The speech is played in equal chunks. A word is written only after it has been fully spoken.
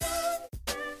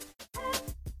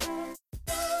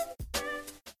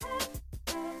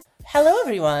Hello,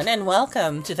 everyone, and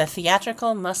welcome to the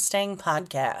Theatrical Mustang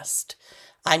podcast.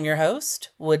 I'm your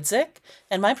host, Woodzick,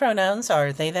 and my pronouns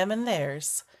are they, them, and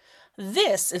theirs.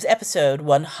 This is episode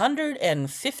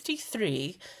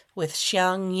 153 with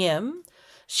Seayoung Yim.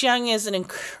 Seayoung is an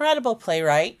incredible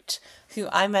playwright who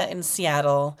I met in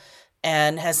Seattle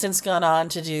and has since gone on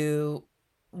to do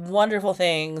wonderful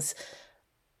things.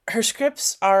 Her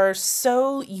scripts are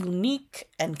so unique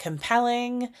and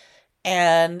compelling.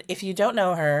 And if you don't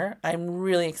know her, I'm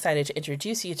really excited to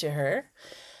introduce you to her.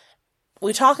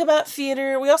 We talk about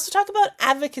theater. We also talk about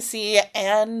advocacy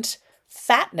and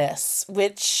fatness,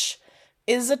 which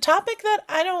is a topic that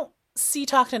I don't see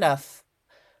talked enough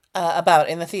about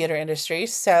in the theater industry.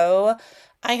 So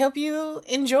I hope you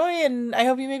enjoy and I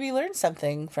hope you maybe learn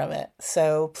something from it.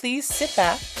 So please sit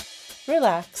back,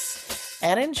 relax,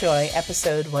 and enjoy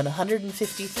episode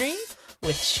 153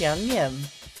 with Seayoung Yim.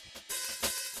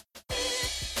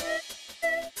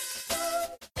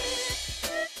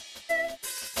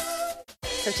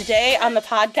 So today on the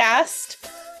podcast,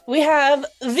 we have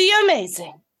the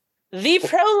amazing, the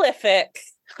prolific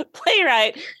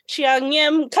playwright, Seayoung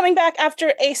Yim, coming back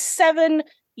after a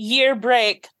 7-year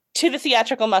break to the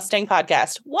Theatrical Mustang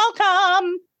podcast.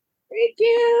 Welcome! Thank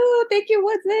you. Thank you,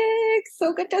 Woodzick.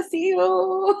 So good to see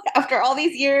you after all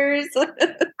these years.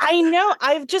 I know.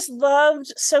 I've just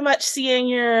loved so much seeing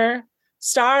your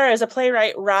star as a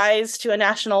playwright rise to a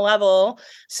national level.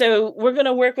 So we're going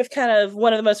to work with kind of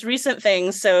one of the most recent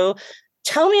things. So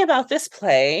tell me about this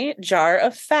play, Jar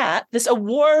of Fat, this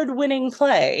award-winning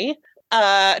play.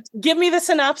 Give me the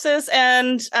synopsis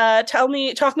and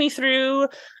talk me through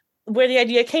where the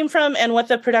idea came from and what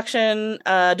the production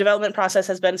development process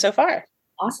has been so far.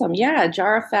 Awesome. Yeah,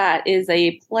 Jar of Fat is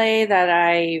a play that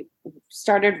I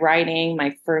started writing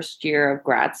my first year of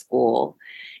grad school.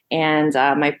 And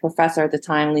my professor at the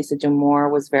time, Lisa Dumore,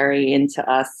 was very into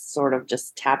us sort of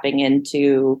just tapping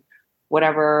into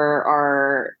whatever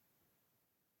our,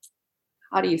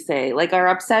 our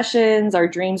obsessions, our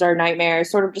dreams, our nightmares,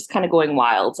 sort of just kind of going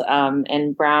wild.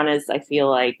 And Brown is, I feel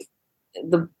like,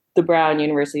 the Brown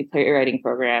University playwriting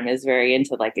program is very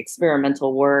into like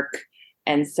experimental work.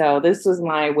 And so this was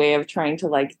my way of trying to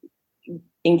like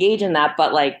engage in that,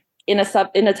 but like in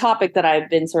a topic that I've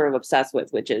been sort of obsessed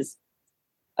with, which is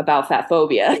about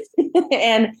fatphobia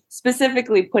and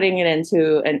specifically putting it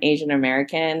into an Asian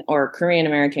American or Korean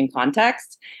American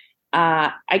context.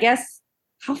 I guess,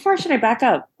 how far should I back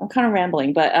up? I'm kind of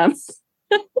rambling, but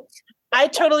I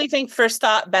totally think first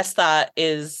thought, best thought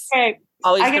is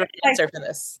always the right answer for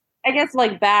this. I guess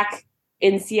like back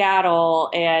in Seattle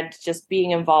and just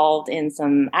being involved in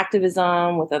some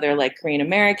activism with other like Korean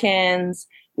Americans.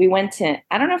 We went to,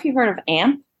 I don't know if you've heard of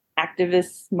AMP,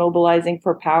 Activists Mobilizing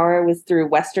for Power. It was through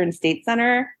Western State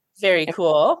Center. Very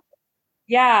cool.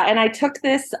 Yeah. And I took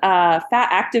this fat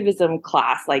activism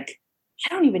class, like, I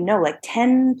don't even know, like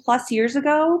 10 plus years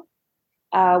ago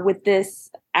with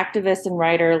this activist and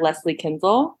writer, Leslie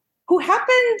Kinzel, who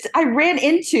I ran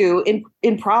into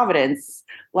in Providence,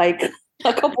 like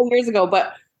a couple years ago,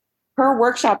 but her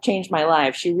workshop changed my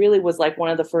life. She really was like one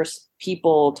of the first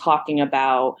people talking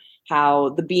about how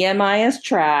the BMI is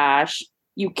trash.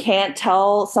 You can't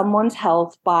tell someone's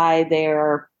health by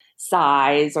their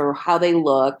size or how they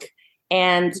look.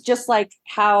 And just like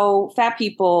how fat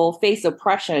people face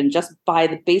oppression just by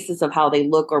the basis of how they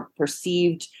look or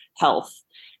perceived health.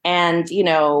 And, you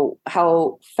know,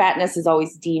 how fatness is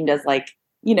always deemed as like,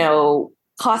 you know,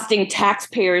 costing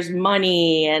taxpayers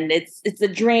money and it's a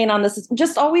drain on the system,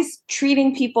 just always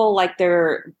treating people like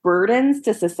they're burdens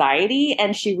to society.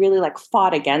 And she really like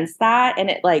fought against that.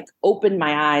 And it like opened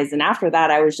my eyes. And after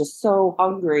that, I was just so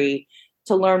hungry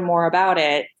to learn more about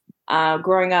it.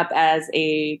 Growing up as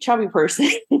a chubby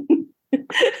person,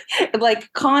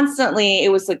 like constantly,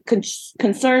 it was like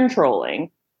concern trolling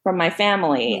from my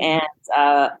family. And,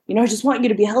 I just want you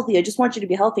to be healthy. I just want you to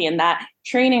be healthy. And that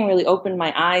training really opened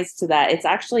my eyes to that. It's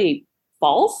actually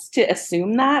false to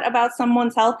assume that about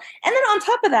someone's health. And then on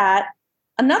top of that,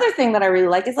 another thing that I really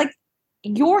like is like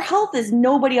your health is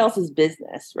nobody else's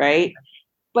business, right?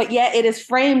 But yet it is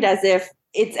framed as if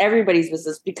it's everybody's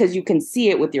business because you can see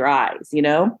it with your eyes, you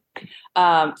know,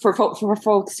 for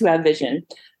folks who have vision.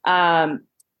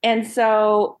 And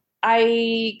so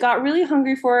I got really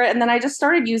hungry for it. And then I just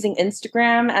started using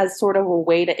Instagram as sort of a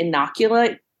way to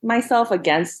inoculate myself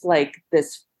against like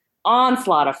this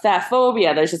onslaught of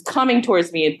fatphobia that's just coming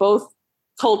towards me in both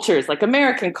cultures, like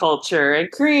American culture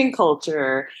and Korean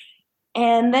culture.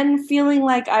 And then feeling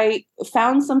like I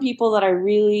found some people that I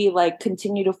really like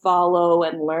continue to follow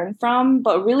and learn from,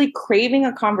 but really craving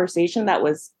a conversation that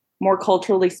was more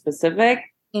culturally specific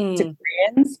to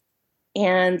Koreans.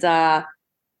 And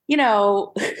you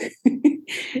know,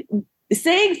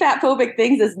 saying fatphobic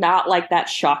things is not like that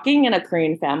shocking in a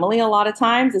Korean family. A lot of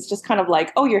times it's just kind of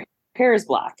like, oh, your hair is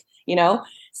black, you know?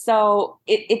 So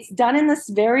it's done in this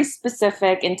very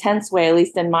specific, intense way, at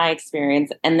least in my experience.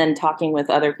 And then talking with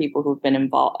other people who've been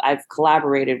involved, I've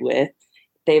collaborated with,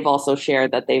 they've also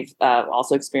shared that they've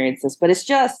also experienced this, but it's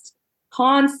just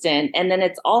constant. And then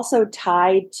it's also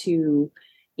tied to,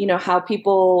 you know, how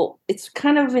people, it's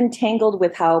kind of entangled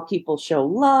with how people show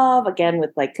love, again,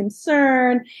 with like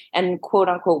concern and quote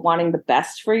unquote wanting the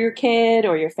best for your kid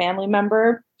or your family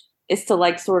member, is to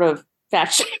like sort of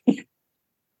fetch,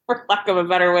 for lack of a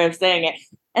better way of saying it.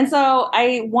 And so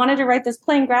I wanted to write this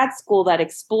play in grad school that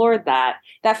explored that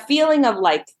feeling of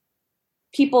like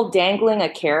people dangling a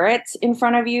carrot in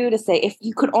front of you to say, if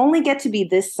you could only get to be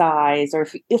this size, or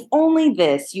if only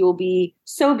this, you'll be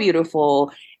so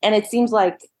beautiful. And it seems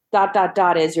like ...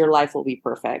 is your life will be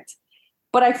perfect.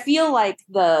 But I feel like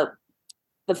the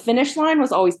finish line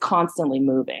was always constantly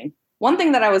moving. One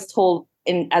thing that I was told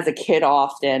as a kid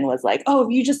often was like, oh, if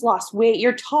you just lost weight,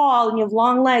 you're tall and you have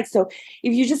long legs. So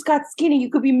if you just got skinny, you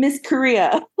could be Miss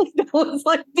Korea. That was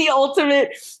like the ultimate,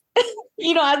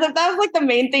 you know, as if that was like the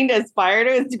main thing to aspire to,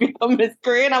 is to become Miss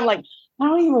Korea. And I'm like, I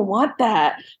don't even want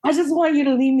that. I just want you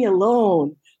to leave me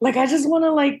alone. Like, I just want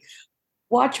to like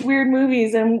watch weird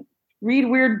movies and read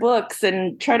weird books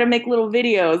and try to make little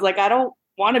videos. Like, I don't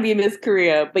want to be Miss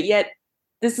Korea, but yet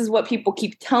this is what people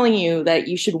keep telling you that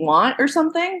you should want or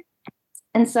something.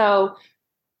 And so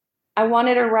I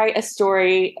wanted to write a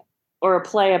story or a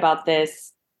play about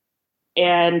this.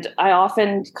 And I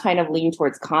often kind of lean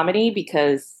towards comedy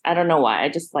because I don't know why. I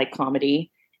just like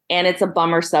comedy. And it's a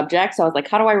bummer subject. So I was like,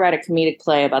 how do I write a comedic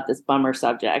play about this bummer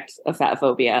subject of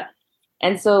fatphobia?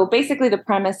 And so basically the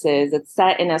premise is it's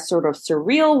set in a sort of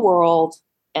surreal world.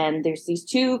 And there's these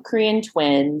two Korean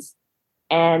twins.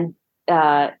 And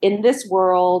in this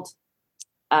world,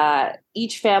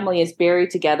 each family is buried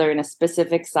together in a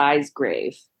specific size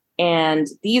grave. And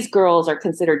these girls are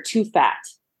considered too fat.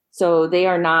 So they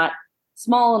are not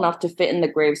small enough to fit in the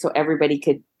grave so everybody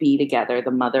could be together,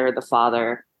 the mother, the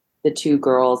father, the two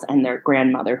girls, and their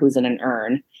grandmother who's in an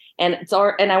urn. And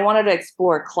and I wanted to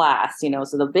explore class, you know,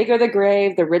 so the bigger the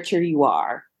grave, the richer you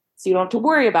are. So you don't have to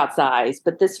worry about size.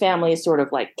 But this family is sort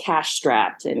of like cash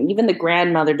strapped. And even the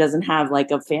grandmother doesn't have like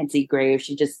a fancy grave.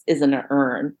 She just is in an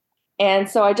urn. And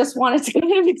so I just wanted to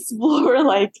kind of explore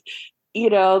like, you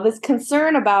know, this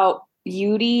concern about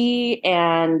beauty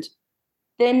and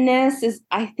thinness is,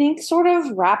 I think, sort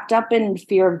of wrapped up in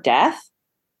fear of death.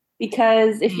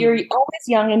 Because if you're always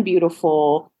young and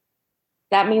beautiful,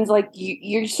 that means like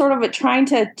you're sort of trying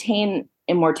to attain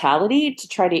immortality, to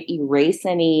try to erase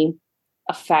any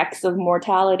effects of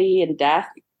mortality and death.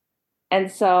 And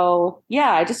so,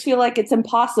 yeah, I just feel like it's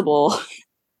impossible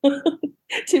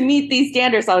to meet these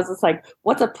standards. I was just like,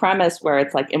 what's a premise where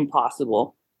it's like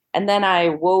impossible? And then I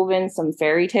wove in some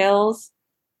fairy tales.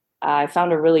 I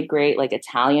found a really great like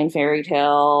Italian fairy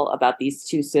tale about these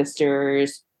two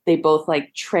sisters. They both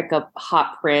like trick a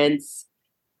hot prince.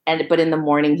 But in the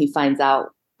morning he finds out,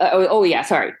 yeah,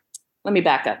 sorry. Let me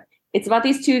back up. It's about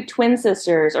these two twin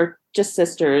sisters, or just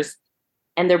sisters,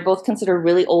 and they're both considered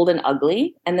really old and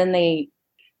ugly. And then they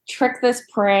trick this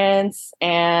prince,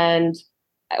 and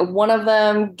one of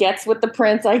them gets with the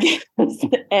prince, I guess,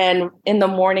 and in the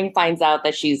morning finds out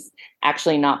that she's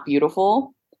actually not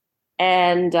beautiful.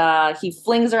 And he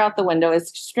flings her out the window. It's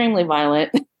extremely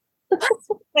violent.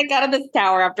 Like out of this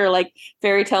tower after like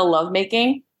fairy tale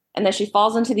lovemaking. And then she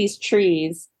falls into these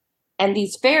trees, and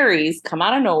these fairies come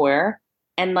out of nowhere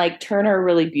and like turn her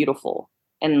really beautiful.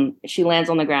 And she lands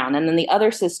on the ground. And then the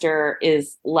other sister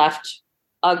is left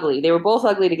ugly. They were both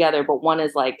ugly together, but one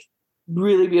is like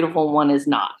really beautiful and one is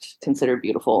not considered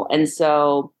beautiful. And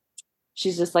so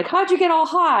she's just like, how'd you get all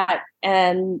hot?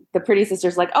 And the pretty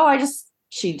sister's like, oh,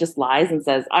 she just lies and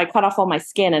says, I cut off all my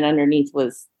skin and underneath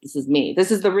this is me.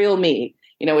 This is the real me,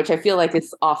 you know, which I feel like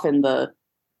is often the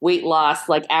weight loss,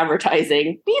 like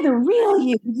advertising, be the real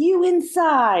you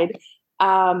inside.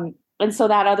 And so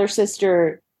that other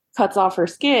sister cuts off her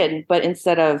skin, but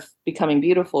instead of becoming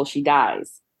beautiful, she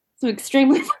dies. So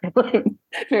extremely violent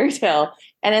fairy tale.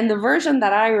 And in the version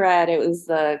that I read, it was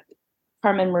the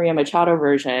Carmen Maria Machado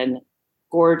version,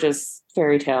 gorgeous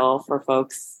fairy tale for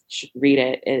folks should read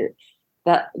it.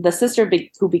 The sister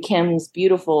who becomes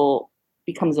beautiful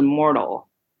becomes immortal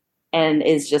and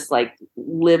is just like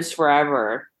lives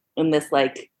forever in this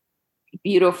like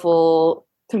beautiful,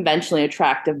 conventionally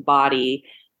attractive body,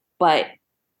 but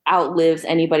outlives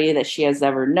anybody that she has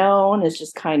ever known. Is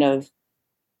just kind of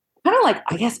like,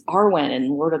 I guess, Arwen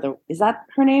in is that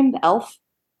her name? The elf?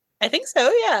 I think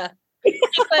so, yeah.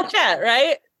 That chat,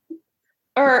 right?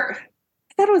 Or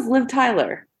I thought it was Liv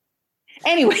Tyler.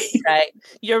 Anyway, Right.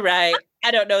 You're right.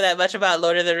 I don't know that much about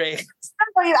Lord of the Rings.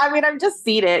 I've just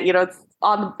seen it. It's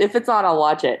on. If it's on, I'll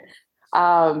watch it.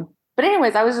 But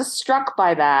anyways, I was just struck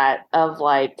by that of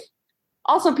like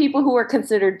also people who are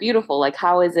considered beautiful. Like,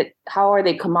 how is it? How are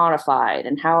they commodified,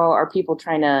 and how are people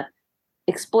trying to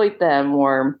exploit them,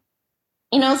 or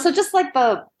so just like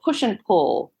the push and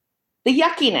pull, the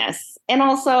yuckiness, and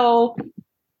also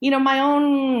my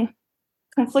own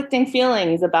conflicting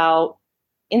feelings about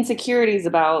insecurities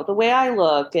about the way I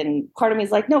look. And part of me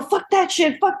is like, no, fuck that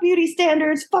shit. Fuck beauty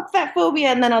standards. Fuck fat phobia.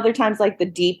 And then other times, like the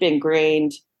deep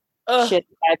ingrained Ugh. shit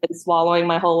that I've been swallowing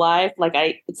my whole life. Like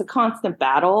it's a constant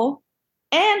battle.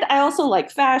 And I also like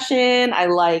fashion. I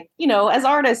like, as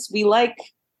artists, we like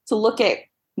to look at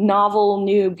novel,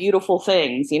 new, beautiful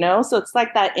things. So it's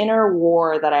like that inner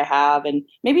war that I have. And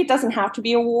maybe it doesn't have to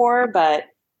be a war, but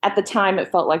at the time it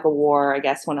felt like a war, I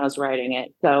guess, when I was writing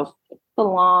it. So the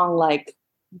long, like,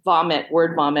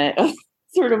 word vomit of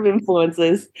sort of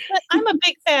influences. But I'm a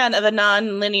big fan of a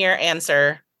non-linear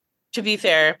answer, to be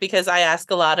fair, because I ask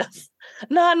a lot of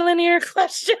non-linear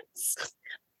questions.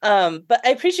 But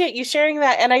I appreciate you sharing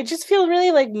that. And I just feel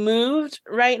really like moved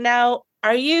right now.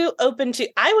 Are you open to,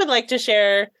 I would like to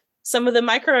share some of the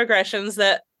microaggressions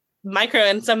that micro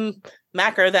and some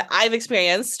macro that I've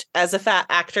experienced as a fat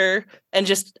actor and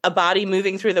just a body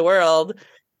moving through the world.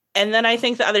 And then I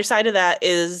think the other side of that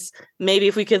is maybe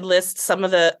if we could list some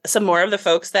more of the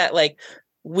folks that like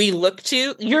we look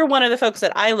to. You're one of the folks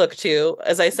that I look to.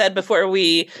 As I said before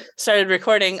we started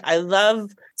recording, I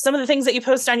love some of the things that you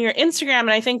post on your Instagram.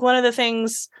 And I think one of the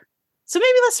things, so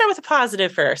maybe let's start with a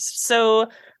positive first. So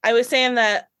I was saying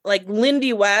that like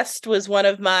Lindy West was one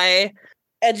of my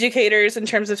educators in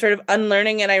terms of sort of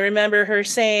unlearning. And I remember her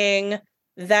saying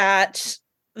that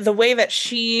the way that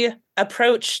she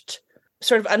approached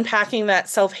sort of unpacking that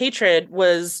self-hatred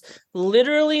was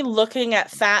literally looking at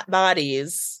fat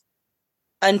bodies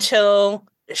until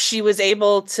she was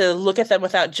able to look at them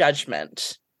without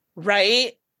judgment,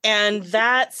 right? And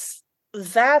that's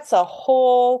a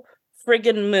whole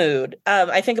friggin' mood.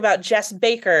 I think about Jess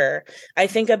Baker. I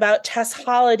think about Tess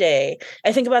Holliday.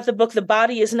 I think about the book The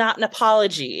Body Is Not an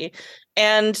Apology.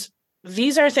 And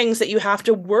these are things that you have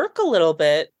to work a little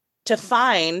bit to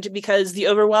find, because the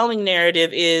overwhelming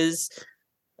narrative is,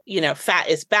 fat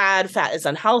is bad, fat is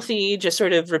unhealthy, just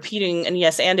sort of repeating and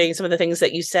yes-anding some of the things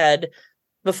that you said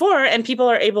before. And people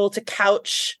are able to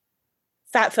couch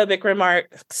fat phobic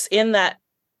remarks in that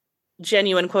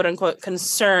genuine quote unquote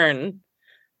concern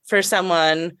for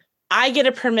someone. I get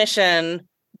a permission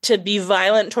to be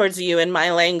violent towards you in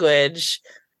my language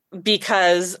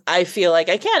because I feel like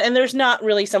I can. And there's not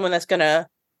really someone that's going to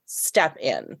step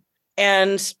in.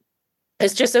 And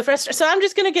it's just so frustrating. So I'm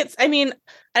just going to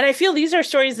and I feel these are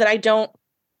stories that I don't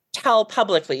tell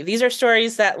publicly. These are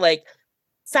stories that like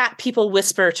fat people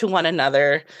whisper to one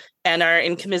another and are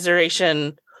in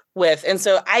commiseration with. And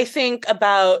so I think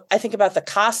about the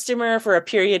costumer for a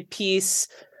period piece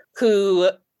who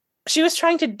she was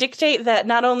trying to dictate that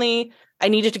not only I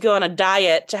needed to go on a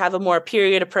diet to have a more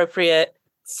period appropriate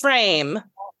frame,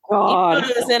 God.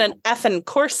 it was in an effing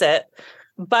corset,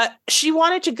 but she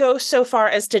wanted to go so far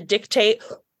as to dictate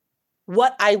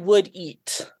what I would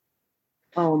eat.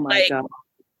 Oh my God.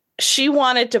 She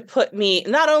wanted to put me,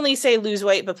 not only say lose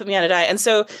weight, but put me on a diet. And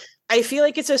so I feel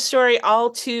like it's a story all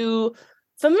too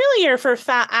familiar for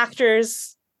fat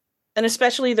actors, and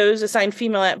especially those assigned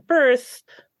female at birth.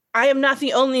 I am not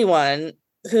the only one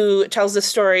who tells the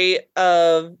story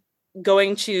of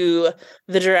going to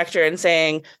the director and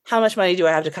saying, how much money do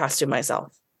I have to costume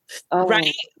myself? Oh.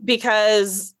 Right?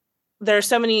 Because there are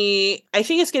so many, I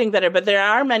think it's getting better, but there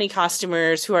are many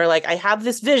costumers who are like, I have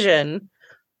this vision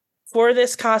for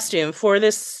this costume, for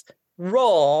this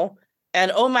role,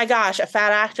 and oh my gosh, a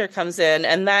fat actor comes in,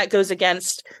 and that goes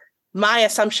against my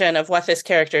assumption of what this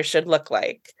character should look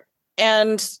like.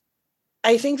 And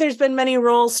I think there's been many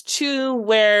roles too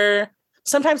where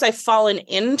sometimes I've fallen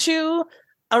into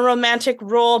a romantic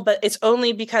role, but it's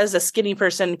only because a skinny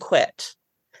person quit.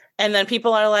 And then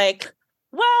people are like,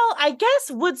 well, I guess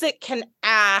Woodzick can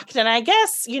act. And I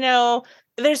guess,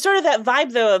 there's sort of that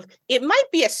vibe though of it might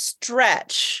be a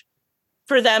stretch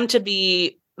for them to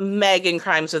be Meg in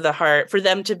Crimes of the Heart, for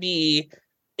them to be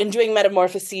in doing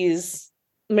Metamorphoses,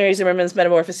 Mary Zimmerman's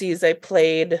Metamorphoses. I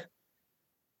played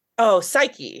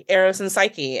Psyche, Eros and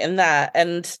Psyche, and that.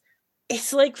 And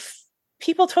it's like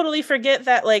people totally forget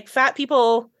that like fat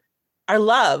people are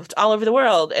loved all over the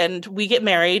world, and we get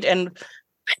married, and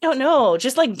I don't know,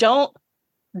 just like don't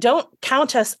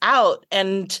count us out.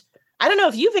 And I don't know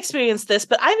if you've experienced this,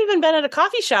 but I've even been at a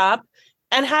coffee shop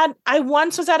and I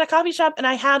once was at a coffee shop and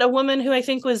I had a woman who I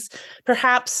think was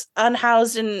perhaps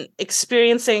unhoused and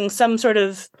experiencing some sort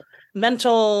of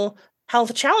mental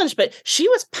health challenge, but she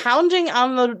was pounding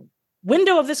on the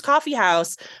window of this coffee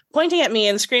house, pointing at me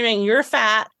and screaming, "You're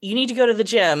fat, you need to go to the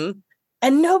gym."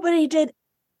 And nobody did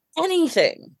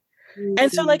anything.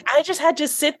 And so like I just had to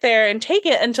sit there and take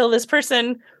it until this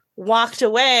person walked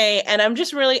away. And I'm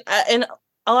just really in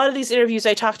a lot of these interviews,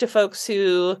 I talk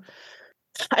to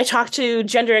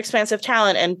gender expansive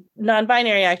talent and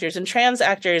non-binary actors and trans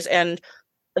actors, and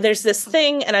there's this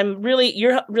thing, and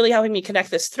you're really helping me connect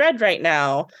this thread right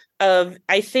now of,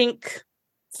 I think,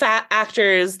 fat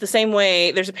actors the same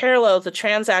way there's a parallel to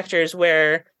trans actors,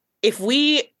 where if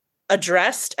we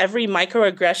addressed every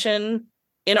microaggression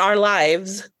in our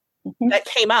lives that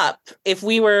came up, if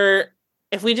we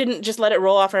didn't just let it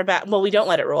roll off our back, well, we don't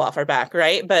let it roll off our back,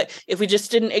 right? But if we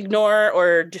just didn't ignore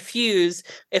or diffuse,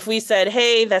 if we said,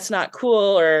 "Hey, that's not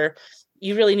cool," or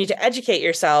 "You really need to educate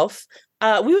yourself,"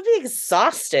 we would be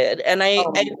exhausted. And I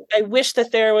wish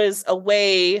that there was a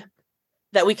way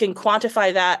that we can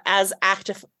quantify that as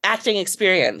acting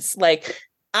experience. Like,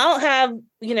 I don't have,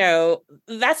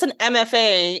 that's an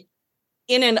MFA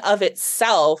in and of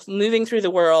itself, moving through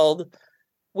the world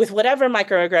with whatever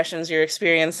microaggressions you're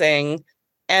experiencing.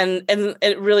 And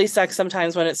it really sucks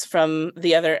sometimes when it's from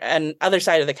the other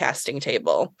side of the casting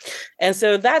table. And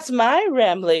so that's my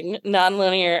rambling,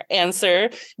 nonlinear answer.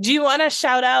 Do you want to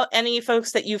shout out any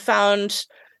folks that you found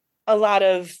a lot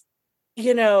of,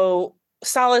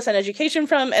 solace and education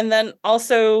from, and then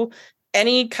also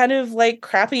any kind of like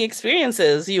crappy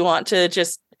experiences you want to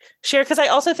just share? Because I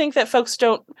also think that folks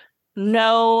don't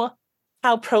know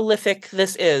how prolific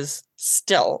this is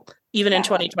still, even in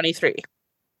 2023.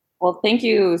 Well, thank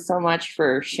you so much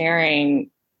for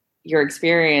sharing your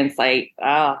experience.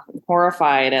 I'm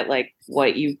horrified at like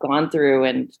what you've gone through,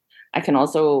 and I can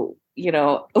also,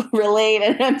 relate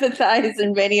and empathize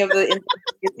in many of the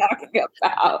instances you're talking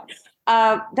about.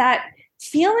 That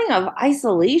feeling of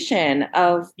isolation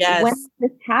of when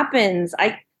this happens,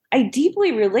 I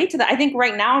deeply relate to that. I think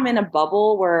right now I'm in a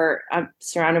bubble where I'm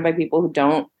surrounded by people who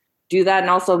don't do that. And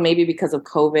also maybe because of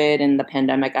COVID and the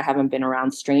pandemic, I haven't been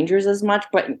around strangers as much,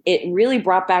 but it really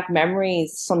brought back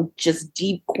memories, some just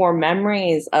deep core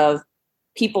memories of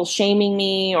people shaming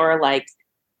me or like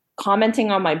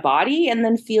commenting on my body, and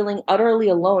then feeling utterly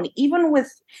alone, even with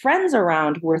friends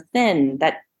around who were thin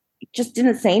that just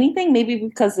didn't say anything, maybe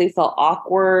because they felt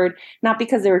awkward, not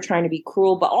because they were trying to be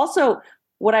cruel, but also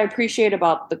what I appreciate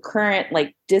about the current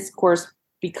like discourse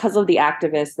because of the fat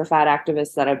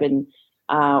activists that I've been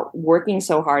working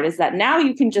so hard, is that now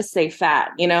you can just say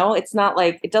fat, it's not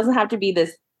like, it doesn't have to be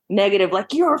this negative,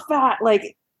 like you're fat,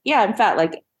 like, yeah, I'm fat,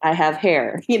 like I have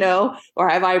hair,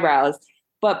 or I have eyebrows.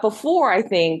 But before, I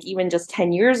think even just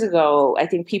 10 years ago, I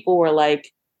think people were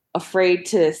like afraid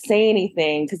to say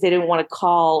anything because they didn't want to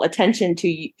call attention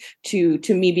to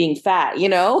me being fat,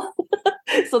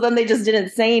 so then they just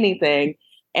didn't say anything.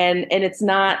 And it's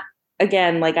not,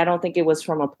 again, like, I don't think it was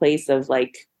from a place of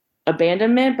like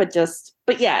abandonment,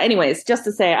 but yeah, anyways, just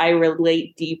to say, I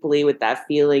relate deeply with that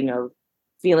feeling of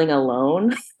feeling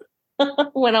alone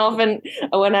when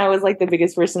I was like the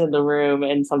biggest person in the room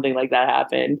and something like that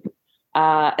happened.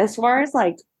 As far as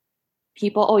like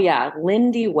people, oh yeah,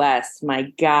 Lindy West, my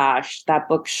gosh, that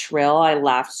book Shrill, I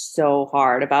laughed so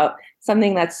hard about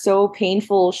something that's so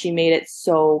painful. She made it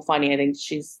so funny. I think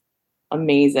she's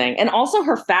amazing. And also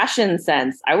her fashion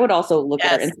sense. I would also look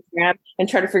at her Instagram and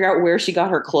try to figure out where she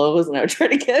got her clothes, and I would try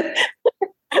to get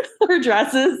her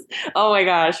dresses. Oh my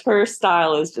gosh, her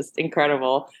style is just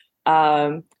incredible.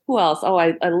 Who else? Oh,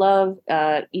 I love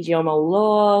Ijeoma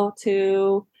Oluo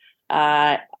too.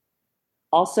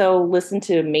 Also listen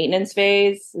to Maintenance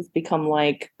Phase. It's become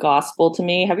like gospel to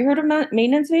me. Have you heard of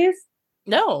Maintenance Phase?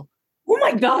 No. Oh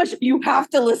my gosh, you have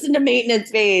to listen to Maintenance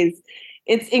Phase.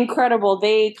 It's incredible.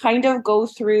 They kind of go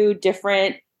through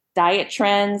different diet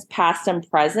trends, past and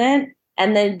present,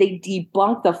 and then they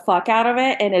debunk the fuck out of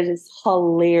it, and it is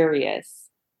hilarious.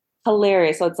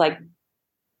 Hilarious. So it's like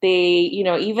they,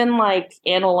 even like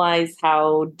analyze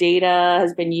how data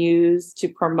has been used to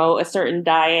promote a certain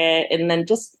diet, and then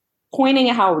just pointing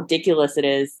at how ridiculous it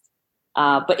is,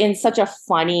 but in such a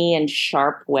funny and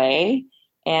sharp way.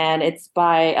 And it's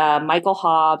by Michael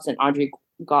Hobbs and Aubrey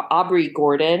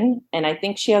Gordon. And I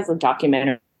think she has a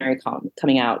documentary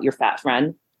coming out, Your Fat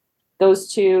Friend.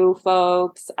 Those two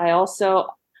folks.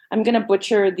 I'm going to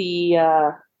butcher the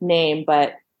name,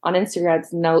 but on Instagram,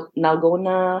 it's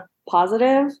Nalgona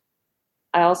Positive.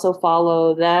 I also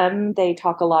follow them. They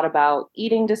talk a lot about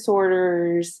eating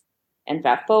disorders and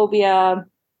fatphobia.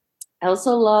 I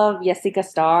also love Jessica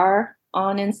Starr.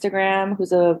 on Instagram,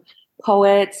 who's a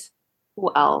poet.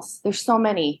 Who else? There's so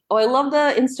many. Oh, I love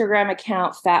the Instagram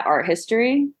account Fat Art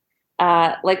History.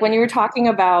 Like when you were talking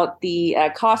about the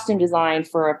costume design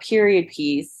for a period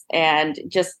piece, and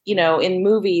just, in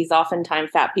movies,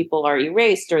 oftentimes fat people are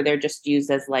erased or they're just used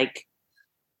as like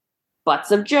butts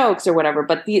of jokes or whatever.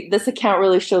 But this account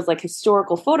really shows like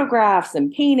historical photographs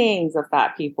and paintings of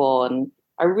fat people. And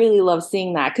I really love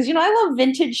seeing that because, I love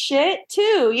vintage shit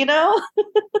too.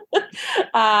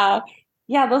 uh,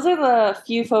 yeah, those are the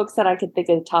few folks that I could think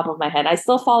of the top of my head. I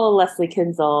still follow Leslie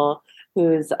Kinzel,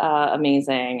 who's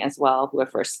amazing as well, who I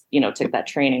first, took that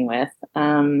training with.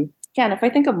 Yeah, and if I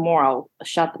think of more, I'll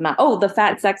shout them out. Oh, the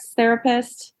fat sex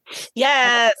therapist.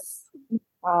 Yes.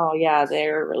 Oh, yeah,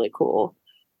 they're really cool.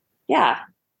 Yeah.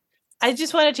 I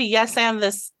just wanted to yes and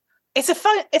this. It's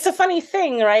a funny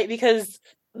thing, right? Because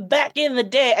back in the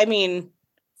day, I mean,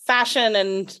 fashion,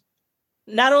 and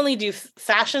not only do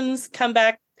fashions come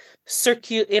back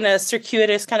in a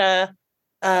circuitous kind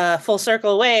of full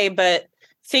circle way, but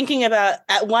thinking about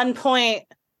at one point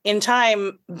in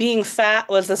time, being fat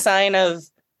was a sign of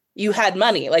you had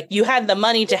money. Like you had the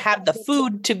money to have the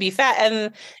food to be fat.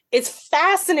 And it's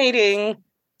fascinating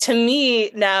to me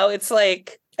now. It's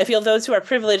like, I feel those who are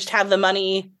privileged have the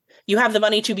money. You have the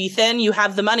money to be thin. You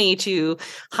have the money to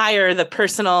hire the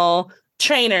personal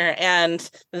trainer and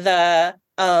the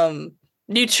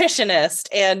nutritionist.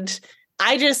 And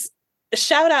I just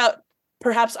shout out,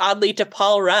 perhaps oddly, to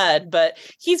Paul Rudd, but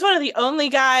he's one of the only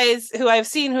guys who I've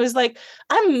seen who's like,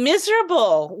 I'm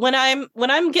miserable when I'm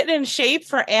getting in shape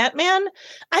for Ant-Man.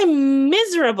 I'm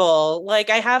miserable.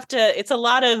 Like I have to, it's a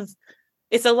lot of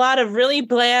really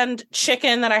bland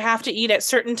chicken that I have to eat at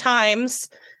certain times.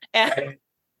 And,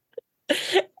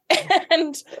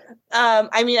 and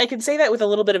I mean, I can say that with a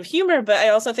little bit of humor, but I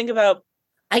also think about,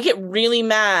 I get really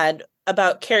mad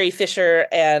about Carrie Fisher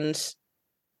and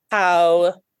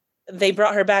how they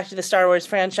brought her back to the Star Wars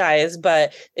franchise,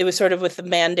 but it was sort of with the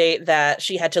mandate that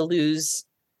she had to lose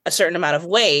a certain amount of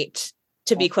weight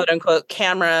to be quote unquote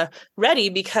camera ready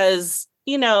because,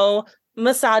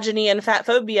 misogyny and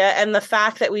fatphobia, and the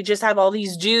fact that we just have all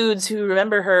these dudes who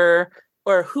remember her,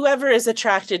 or whoever is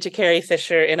attracted to Carrie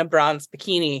Fisher in a bronze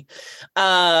bikini.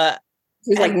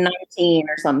 She's like 19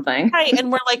 or something. Right. And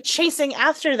we're like chasing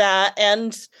after that,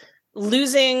 and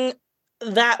losing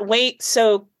that weight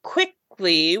so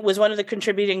quickly was one of the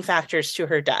contributing factors to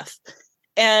her death.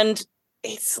 And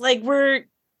it's like, was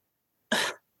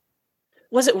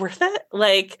it worth it?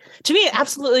 Like, to me, it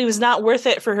absolutely was not worth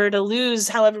it for her to lose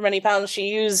however many pounds she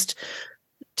used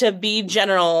to be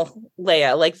General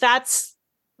Leia. Like, that's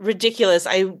ridiculous.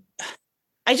 I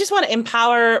just want to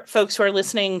empower folks who are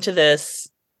listening to this.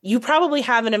 You probably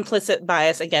have an implicit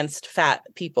bias against fat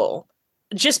people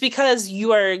just because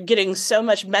you are getting so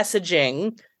much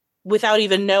messaging without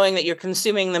even knowing that you're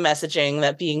consuming the messaging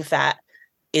that being fat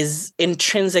is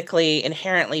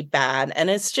inherently bad. And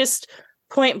it's just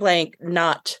point blank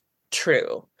not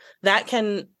true. That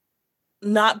can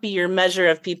not be your measure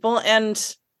of people.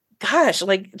 And gosh,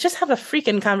 like, just have a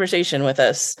freaking conversation with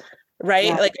us, right?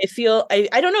 Yeah. Like,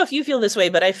 I don't know if you feel this way,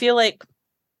 but I feel like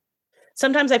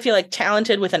sometimes I feel like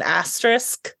talented with an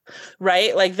asterisk,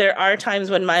 right? Like there are times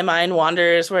when my mind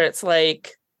wanders where it's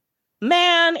like,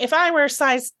 man, if I were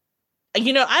size, I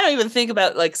don't even think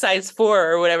about like size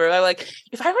 4 or whatever. I'm like,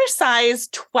 if I were size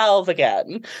 12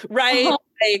 again, right?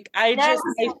 Like I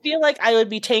feel like I would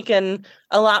be taken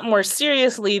a lot more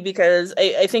seriously, because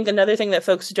I think another thing that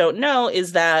folks don't know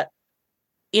is that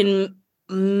in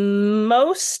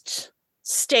most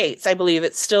states, I believe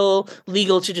it's still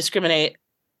legal to discriminate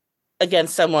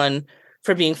against someone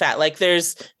for being fat. Like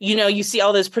there's, you see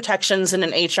all those protections in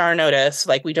an HR notice,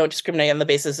 like we don't discriminate on the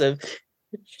basis of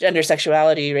gender,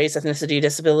 sexuality, race, ethnicity,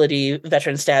 disability,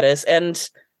 veteran status, and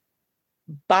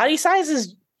body size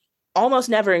is almost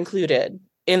never included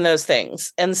in those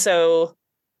things. And so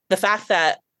the fact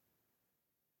that,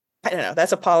 I don't know,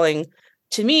 that's appalling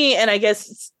to me. And I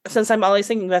guess since I'm always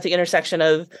thinking about the intersection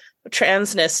of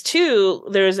transness too,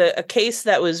 there's a case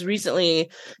that was recently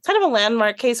kind of a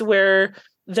landmark case where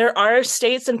there are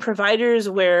states and providers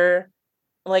where,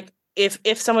 like, if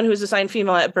someone who's assigned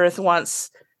female at birth wants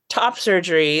top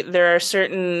surgery, there are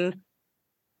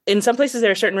in some places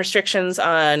there are certain restrictions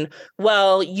on,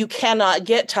 well, you cannot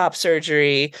get top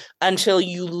surgery until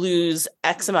you lose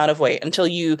X amount of weight, until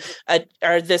you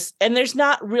are this, and there's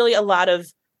not really a lot of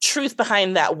truth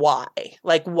behind that why.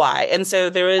 And so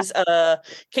there was a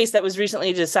case that was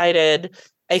recently decided,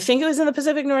 I think it was in the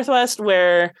Pacific Northwest,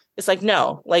 where it's like,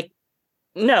 no,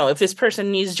 if this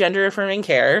person needs gender affirming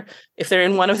care, if they're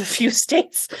in one of the few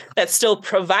states that still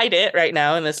provide it right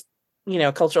now in this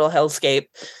cultural hellscape.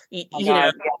 Oh my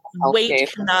God, yeah, Weight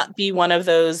hellscape. cannot be one of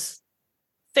those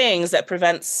things that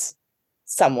prevents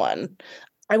someone.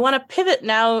 I want to pivot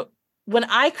now. When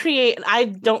I create, and I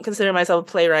don't consider myself a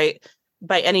playwright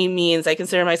by any means. I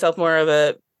consider myself more of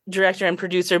a director and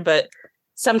producer, but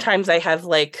sometimes I have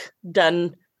like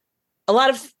done a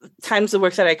lot of times the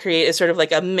work that I create is sort of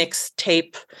like a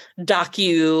mixtape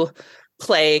docu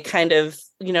play kind of,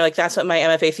 like that's what my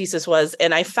MFA thesis was.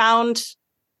 And I found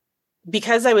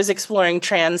because I was exploring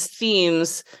trans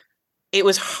themes, it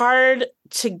was hard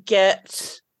to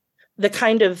get the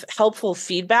kind of helpful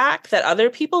feedback that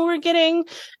other people were getting.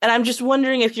 And I'm just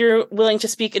wondering if you're willing to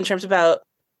speak in terms about,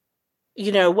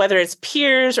 whether it's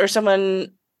peers or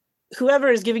whoever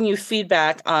is giving you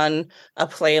feedback on a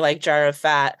play like Jar of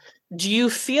Fat, do you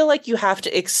feel like you have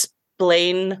to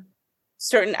explain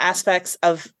certain aspects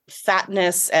of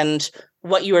fatness and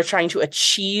what you are trying to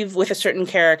achieve with a certain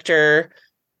character?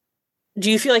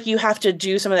 Do you feel like you have to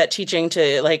do some of that teaching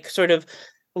to like sort of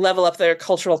level up their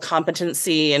cultural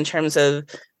competency in terms of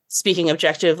speaking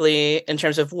objectively, in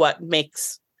terms of what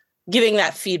makes giving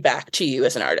that feedback to you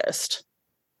as an artist?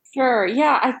 Sure.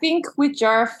 Yeah, I think with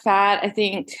Jar of Fat, I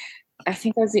think I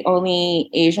was the only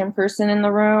Asian person in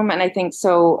the room. And I think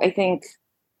so.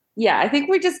 Yeah, I think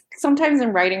we just sometimes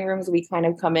in writing rooms, we kind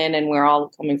of come in and we're all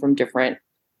coming from different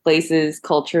places,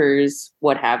 cultures,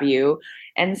 what have you.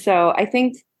 And so I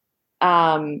think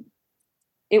um,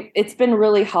 it's been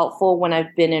really helpful when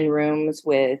I've been in rooms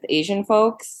with Asian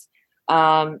folks.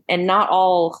 And not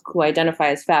all who identify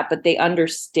as fat, but they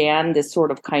understand this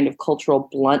sort of kind of cultural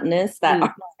bluntness that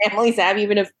our families have,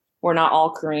 even if we're not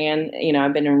all Korean.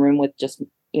 I've been in a room with just,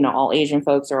 all Asian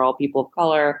folks or all people of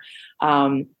color.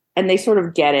 And they sort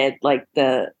of get it, like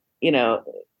the,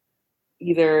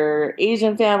 either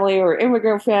Asian family or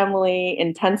immigrant family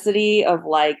intensity of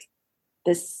like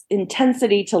this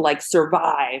intensity to like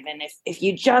survive. And if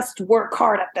you just work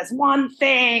hard at this one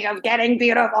thing of getting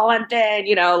beautiful and thin,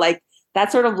 like that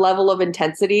sort of level of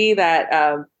intensity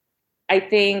that I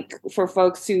think for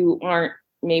folks who aren't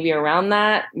maybe around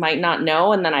that might not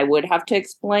know, and then I would have to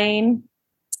explain.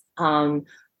 There's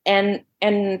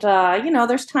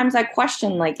times I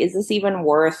question, like, is this even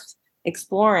worth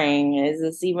exploring? Is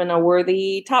this even a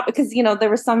worthy topic? Because, there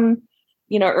were some,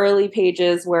 early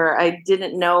pages where I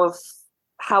didn't know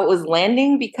how it was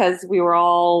landing because we were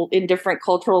all in different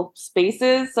cultural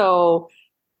spaces. So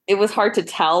it was hard to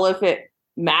tell if it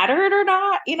mattered or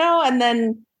not, and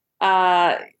then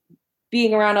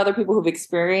being around other people who've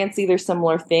experienced either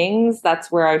similar things,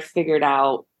 that's where I figured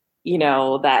out,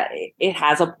 that it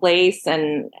has a place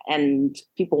and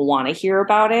people want to hear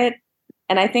about it.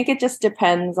 And I think it just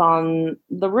depends on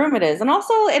the room it is. And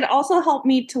also, it also helped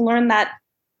me to learn that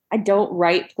I don't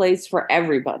write plays for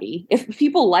everybody. If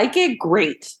people like it,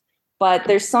 great. But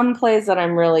there's some plays that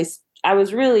I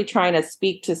was really trying to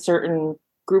speak to certain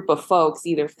group of folks,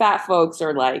 either fat folks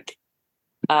or like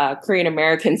Korean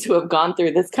Americans who have gone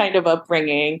through this kind of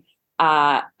upbringing,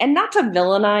 and not to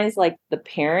villainize like the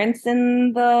parents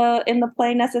in the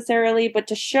play necessarily, but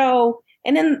to show,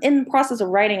 and in the process of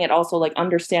writing it, also like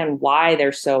understand why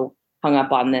they're so hung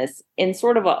up on this in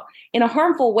sort of in a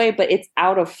harmful way, but it's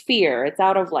out of fear. It's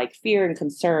out of like fear and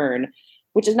concern,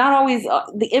 which is not always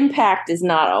the impact is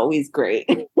not always great,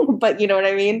 but you know what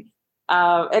I mean.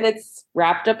 And it's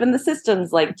wrapped up in the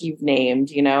systems like you've named,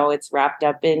 it's wrapped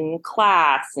up in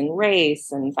class and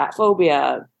race and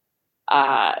fatphobia.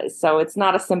 So it's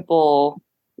not a simple,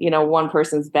 one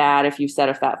person's bad if you've said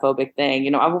a fatphobic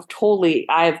thing. I've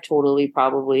totally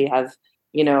probably have,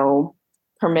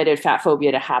 permitted fatphobia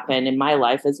to happen in my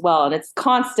life as well. And it's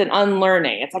constant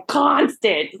unlearning. It's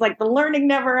it's like the learning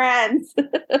never ends.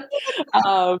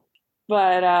 But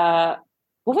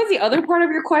what was the other part of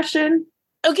your question?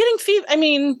 Oh, getting feedback. I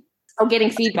mean,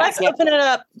 getting feedback. Let's open it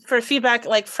up for feedback,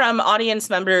 like from audience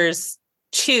members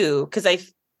too, because I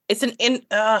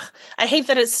hate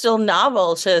that it's still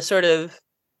novel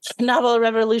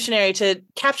revolutionary to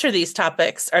capture these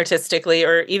topics artistically,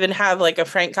 or even have like a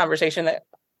frank conversation that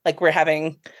like we're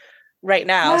having right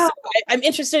now. Yeah. So I'm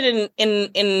interested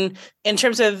in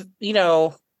terms of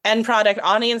end product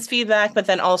audience feedback, but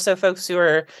then also folks who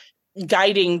are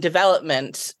guiding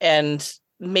development and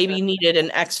maybe needed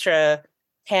an extra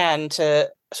hand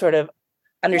to sort of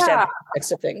understand the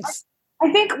context of things.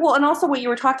 I think, well, and also what you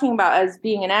were talking about as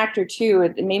being an actor too,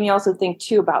 it made me also think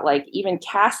too about like even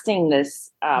casting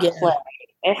this play.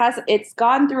 It's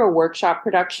gone through a workshop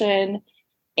production.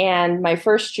 And my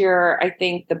first year, I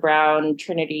think the Brown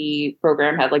Trinity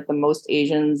program had like the most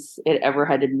Asians it ever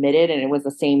had admitted. And it was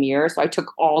the same year. So I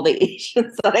took all the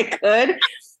Asians that I could.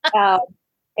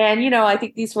 And, I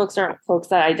think these folks aren't folks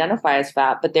that identify as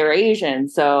fat, but they're Asian.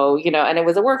 So, and it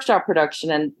was a workshop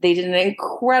production and they did an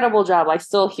incredible job. I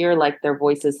still hear like their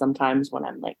voices sometimes when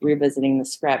I'm like revisiting the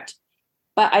script.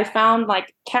 But I found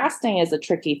like casting is a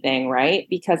tricky thing, right?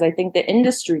 Because I think the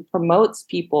industry promotes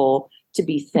people to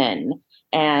be thin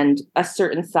and a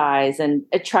certain size and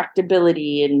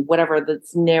attractability and whatever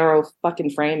this narrow fucking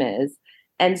frame is.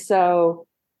 And so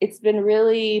it's been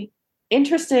really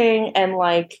interesting and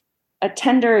like a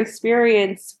tender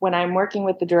experience when I'm working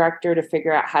with the director to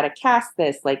figure out how to cast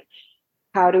this. Like,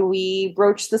 how do we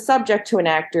broach the subject to an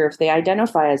actor if they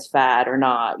identify as fat or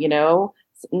not?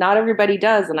 Not everybody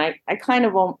does. And I kind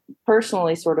of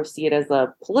personally sort of see it as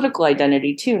a political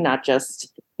identity too, not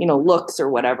just, looks or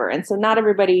whatever. And so not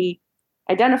everybody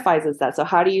identifies as that. So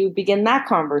how do you begin that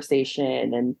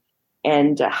conversation?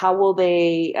 And how will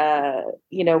they,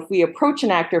 if we approach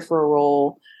an actor for a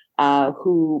role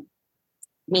who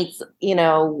meets,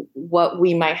 what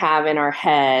we might have in our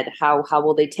head, how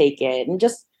will they take it? And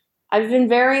just, I've been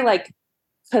very like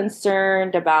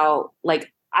concerned about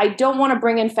like, I don't want to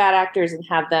bring in fat actors and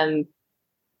have them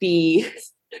be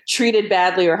treated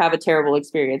badly or have a terrible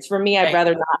experience. For me, I'd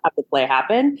rather not have the play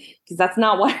happen because that's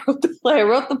not why I wrote the play. I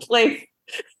wrote the play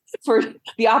for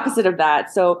the opposite of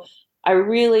that. So I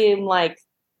really am like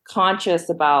conscious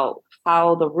about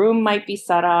how the room might be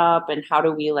set up and how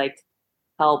do we like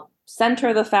help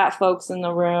center the fat folks in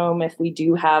the room if we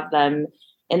do have them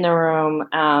in the room.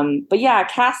 But yeah,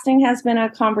 casting has been a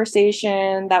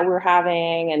conversation that we're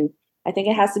having, and I think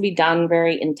it has to be done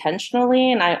very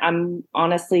intentionally. And I'm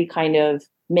honestly kind of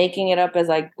making it up as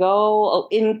I go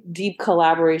in deep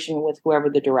collaboration with whoever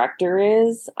the director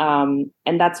is. And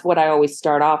that's what I always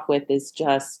start off with, is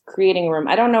just creating a room.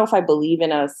 I don't know if I believe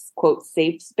in a quote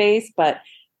safe space, but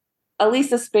at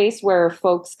least a space where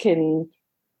folks can,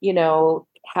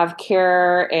 have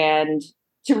care and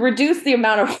to reduce the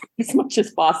amount of as much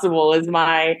as possible is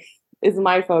my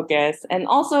focus. And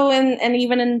also and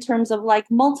even in terms of like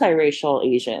multiracial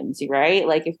Asians, right?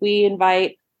 Like if we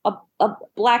invite a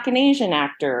Black and Asian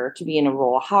actor to be in a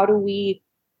role, how do we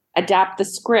adapt the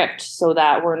script so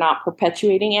that we're not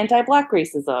perpetuating anti-Black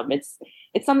racism?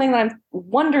 It's something that I'm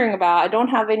wondering about. I don't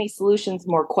have any solutions,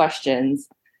 more questions.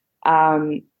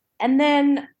 And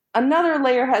then another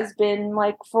layer has been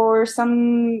like for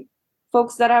some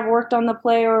folks that have worked on the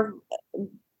play or,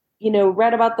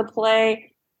 read about the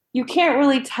play, you can't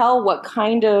really tell what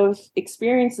kind of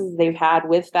experiences they've had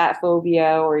with fat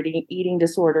phobia or eating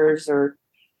disorders or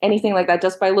anything like that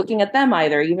just by looking at them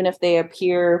either, even if they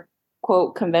appear,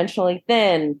 quote, conventionally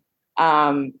thin.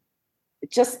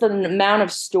 Just the amount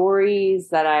of stories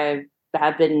that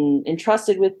have been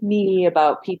entrusted with me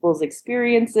about people's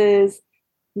experiences,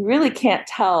 you really can't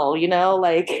tell,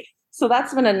 so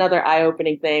that's been another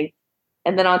eye-opening thing.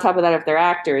 And then on top of that, if they're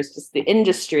actors, just the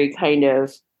industry kind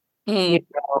of,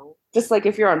 just like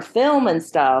if you're on film and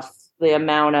stuff, the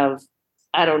amount of,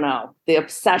 I don't know, the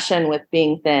obsession with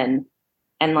being thin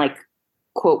and like,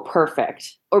 quote,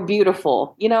 perfect or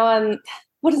beautiful, and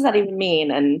what does that even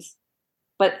mean?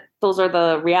 But those are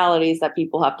the realities that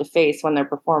people have to face when they're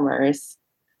performers.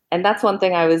 And that's one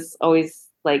thing I was always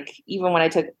like, even when I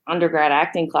took undergrad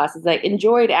acting classes, I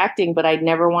enjoyed acting, but I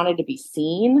never wanted to be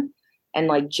seen and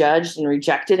like judged and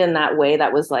rejected in that way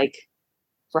that was like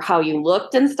for how you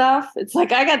looked and stuff. It's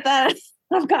like, I got that.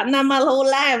 I've gotten that my whole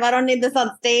life. I don't need this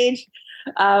on stage.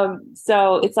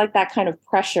 So it's like that kind of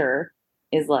pressure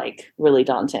is like really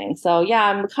daunting. So yeah,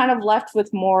 I'm kind of left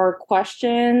with more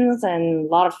questions and a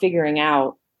lot of figuring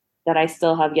out that I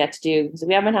still have yet to do, because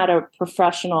we haven't had a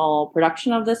professional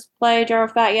production of this play, Jar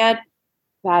of Fat, yet.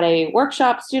 We've had a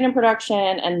workshop, student production,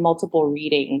 and multiple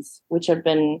readings, which have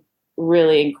been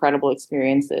really incredible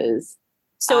experiences.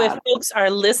 So if folks are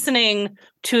listening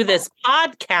to this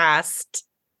podcast,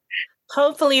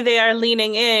 hopefully they are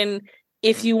leaning in.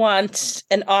 If you want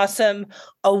an awesome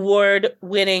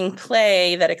award-winning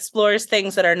play that explores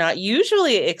things that are not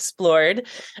usually explored,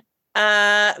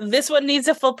 this one needs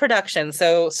a full production.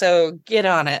 So get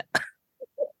on it.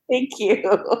 Thank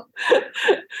you.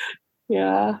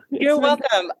 Yeah. You're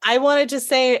welcome. I wanted to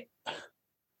say,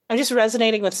 I'm just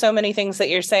resonating with so many things that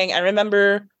you're saying. I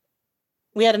remember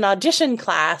we had an auditioning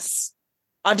class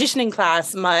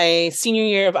my senior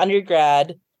year of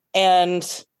undergrad,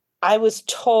 and I was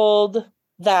told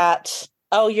that,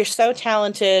 oh, you're so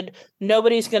talented,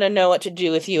 nobody's going to know what to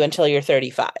do with you until you're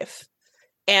 35.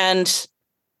 And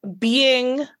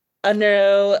being a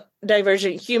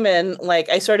neurodivergent human, like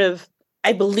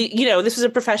I believe, this was a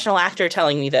professional actor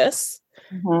telling me this.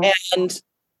 Mm-hmm. And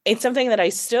it's something that I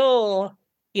still,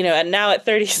 and now at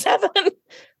 37,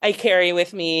 I carry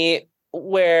with me,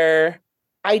 where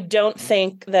I don't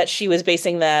think that she was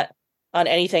basing that on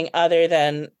anything other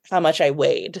than how much I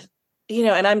weighed.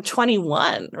 And I'm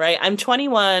 21, right? I'm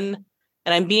 21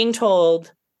 and I'm being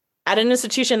told at an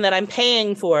institution that I'm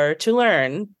paying for to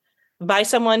learn by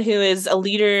someone who is a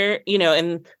leader,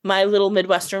 in my little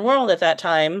Midwestern world at that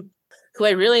time, who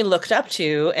I really looked up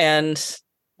to. And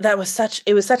it was such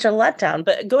a letdown.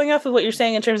 But going off of what you're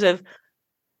saying in terms of,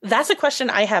 that's a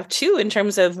question I have too, in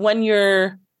terms of when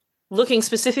you're looking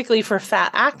specifically for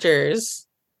fat actors.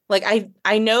 Like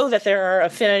I know that there are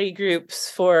affinity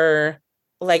groups for,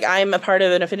 like, I'm a part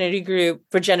of an affinity group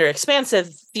for gender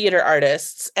expansive theater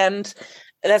artists. And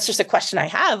that's just a question I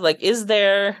have. Like,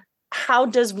 how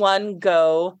does one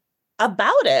go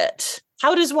about it?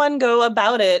 How does one go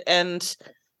about it? And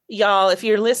y'all, if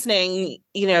you're listening,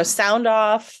 sound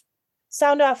off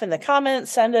in the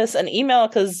comments, send us an email,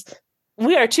 because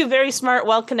we are two very smart,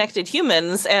 well-connected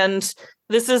humans. And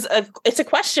it's a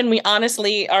question we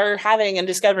honestly are having and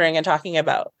discovering and talking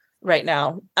about right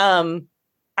now.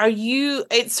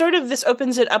 This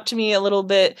opens it up to me a little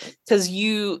bit, because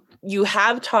you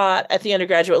have taught at the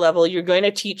undergraduate level, you're going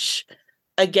to teach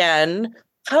again.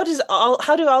 How do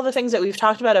all the things that we've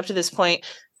talked about up to this point,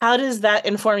 how does that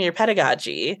inform your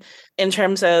pedagogy in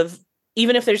terms of,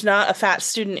 even if there's not a fat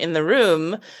student in the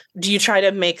room, do you try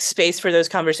to make space for those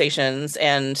conversations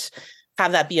and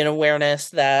have that be an awareness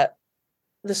that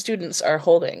the students are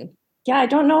holding? Yeah, I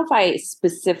don't know if I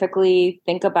specifically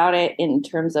think about it in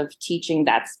terms of teaching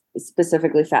that's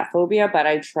specifically fatphobia, but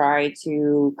I try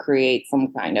to create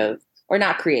some kind of, or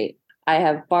not create. I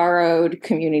have borrowed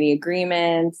community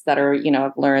agreements that are,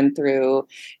 I've learned through,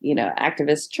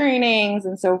 activist trainings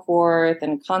and so forth,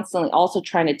 and constantly also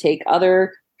trying to take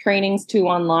other trainings too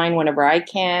online whenever I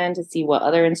can to see what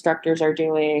other instructors are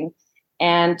doing,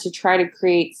 and to try to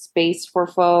create space for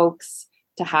folks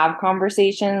to have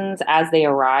conversations as they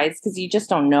arise, because you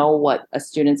just don't know what a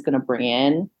student's going to bring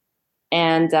in.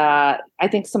 And I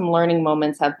think some learning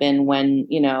moments have been when,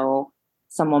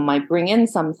 someone might bring in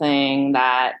something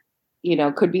that,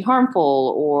 could be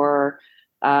harmful or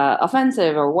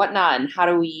offensive or whatnot. And how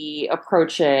do we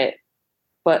approach it,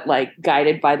 but like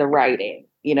guided by the writing,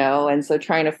 And so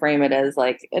trying to frame it as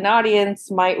like an audience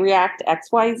might react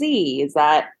XYZ. Is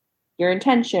that your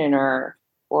intention, or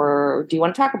do you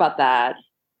want to talk about that?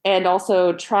 And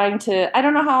also trying to, I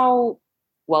don't know how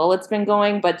well it's been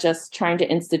going, but just trying to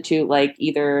institute like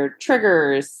either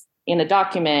triggers in a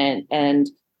document, and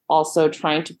also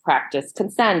trying to practice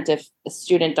consent if a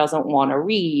student doesn't want to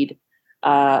read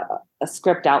a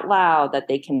script out loud, that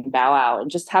they can bow out,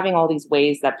 and just having all these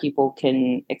ways that people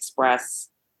can express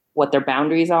what their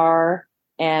boundaries are.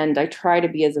 And I try to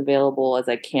be as available as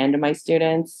I can to my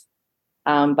students.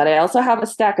 But I also have a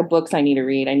stack of books I need to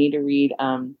read. I need to read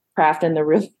Craft in the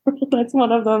Real World. That's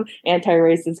one of them.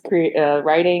 Anti-Racist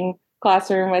Writing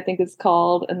Classroom, I think it's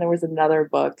called. And there was another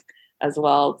book as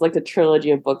well. It's like a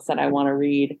trilogy of books that I want to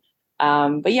read.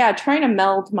 But yeah, trying to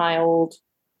meld my old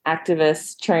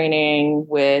activist training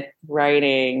with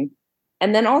writing.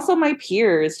 And then also my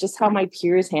peers, just how my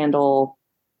peers handle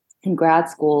in grad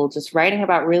school, just writing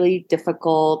about really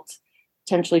difficult,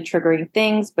 potentially triggering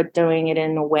things, but doing it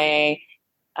in a way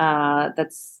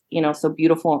that's, so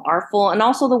beautiful and artful, and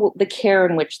also the care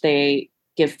in which they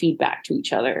give feedback to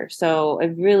each other. So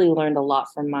I've really learned a lot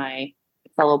from my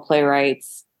fellow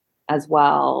playwrights as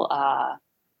well.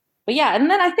 But yeah,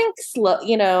 and then I think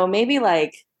maybe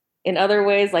like in other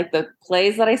ways, like the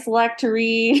plays that I select to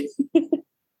read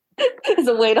is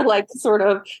a way to like sort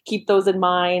of keep those in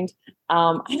mind.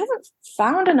 I haven't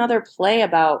found another play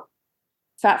about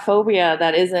fatphobia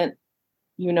that isn't,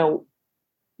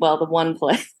 the one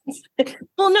play.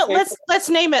 Well, no, let's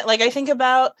name it. Like I think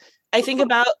about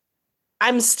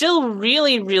I'm still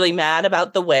really, really mad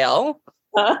about The Whale.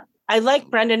 I like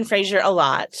Brendan Fraser a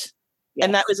lot. Yes.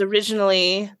 And that was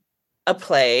originally a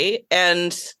play,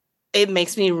 and it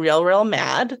makes me real, real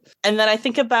mad. And then I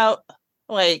think about,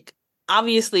 like,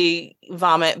 obviously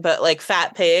Vomit, but like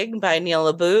Fat Pig by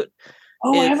Neil LaBute.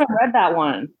 I haven't read that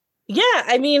one. Yeah,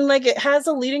 I mean, like, it has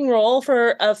a leading role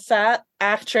for a fat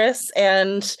actress,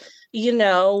 and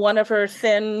one of her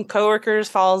thin coworkers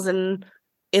falls in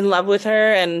love with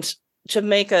her, and to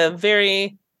make a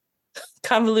very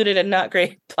convoluted and not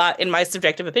great plot, in my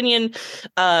subjective opinion,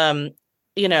 to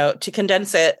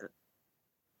condense it,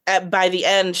 by the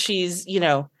end, he's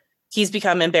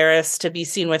become embarrassed to be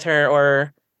seen with her,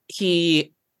 or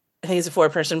I think it's a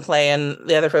 4-person play and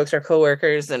the other folks are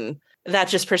coworkers, and that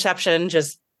just perception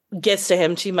just gets to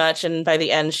him too much. And by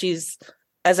the end, she's,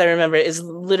 as I remember, is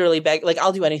literally like,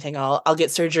 I'll do anything. I'll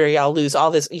get surgery. I'll lose all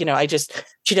this.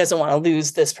 She doesn't want to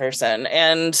lose this person.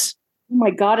 And oh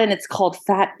my God. And it's called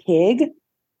Fat Pig.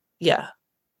 Yeah.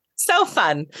 So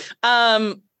fun.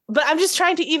 But I'm just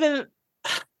trying to even,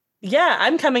 yeah,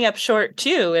 I'm coming up short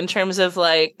too in terms of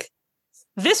like,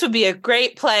 this would be a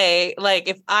great play. Like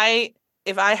if I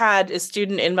had a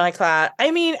student in my class,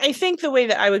 I mean, I think the way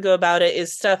that I would go about it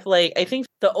is stuff like, I think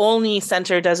the Olney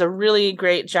Center does a really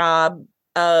great job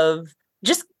of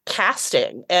just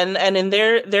casting. And in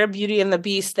their Beauty and the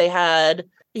Beast, they had,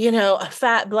 you know, a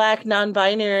fat black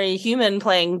non-binary human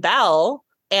playing Belle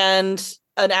and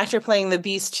an actor playing the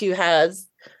Beast who has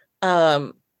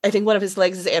I think one of his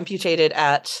legs is amputated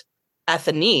at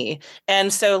the knee.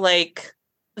 And so like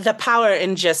the power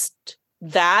in just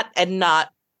that and not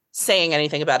saying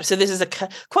anything about it. So this is a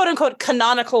quote unquote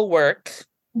canonical work.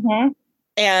 Mm-hmm.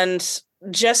 And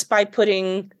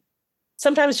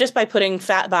sometimes just by putting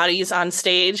fat bodies on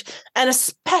stage, and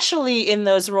especially in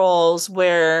those roles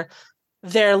where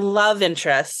they're love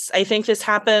interests. I think this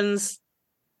happens.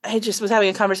 I just was having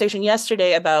a conversation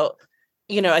yesterday about,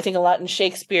 you know, I think a lot in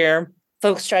Shakespeare,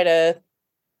 folks try to,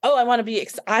 oh, I want to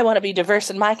be diverse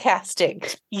in my casting.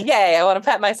 Yay, I want to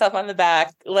pat myself on the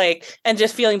back, like, and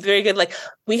just feeling very good. Like,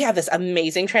 we have this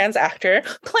amazing trans actor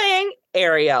playing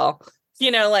Ariel,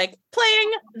 you know, like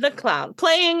playing the clown,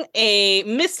 playing a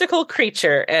mystical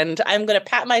creature, and I'm going to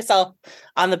pat myself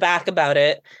on the back about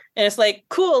it. And it's like,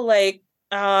 cool, like,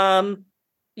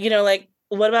 you know, like,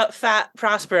 what about Fat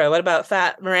Prospero? What about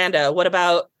Fat Miranda? What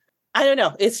about, I don't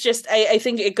know. It's just, I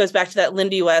think it goes back to that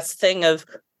Lindy West thing of,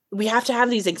 we have to have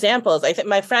these examples. I think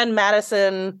my friend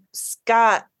Madison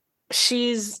Scott,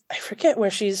 I forget where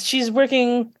she's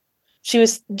working. She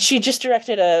just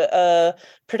directed a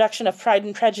production of Pride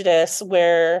and Prejudice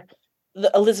where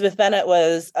Elizabeth Bennet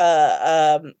was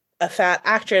a fat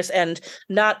actress, and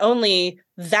not only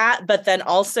that, but then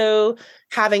also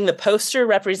having the poster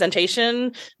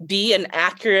representation be an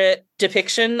accurate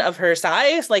depiction of her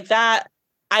size. Like that,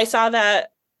 I saw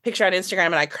that picture on Instagram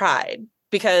and I cried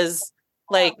because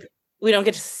like we don't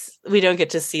get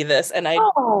to see this, and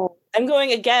I'm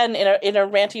going again in a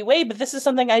ranty way, but this is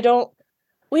something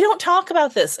we don't talk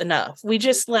about this enough. We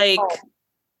just like,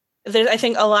 there's, I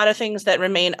think, a lot of things that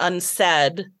remain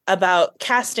unsaid about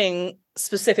casting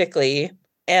specifically.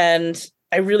 And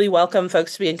I really welcome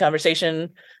folks to be in conversation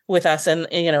with us and,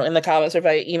 you know, in the comments or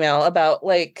via email about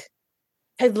like,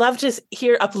 I'd love to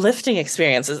hear uplifting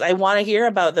experiences. I want to hear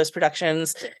about those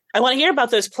productions. I want to hear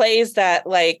about those plays that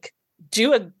like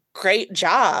do a great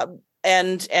job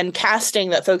and casting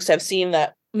that folks have seen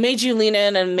that made you lean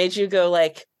in and made you go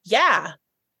like, yeah,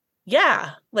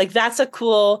 like that's a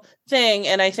cool thing.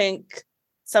 And I think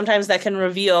sometimes that can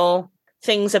reveal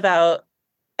things about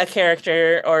a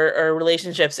character or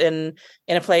relationships in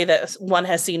a play that one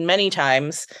has seen many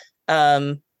times.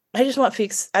 I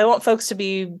want folks to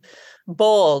be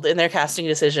bold in their casting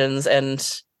decisions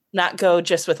and not go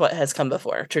just with what has come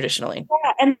before traditionally.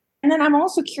 Yeah, and then I'm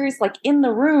also curious, like in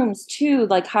the rooms too,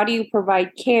 like how do you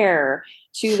provide care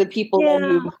to the people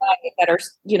that are,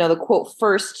 you know, the quote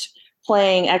first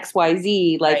playing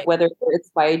XYZ, like right. Whether it's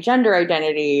by gender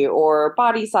identity or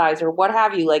body size or what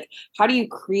have you, like how do you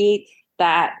create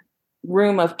that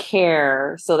room of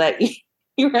care so that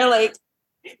you're like,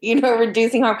 you know,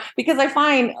 reducing harm? Because I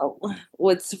find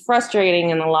what's frustrating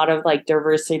in a lot of like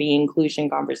diversity inclusion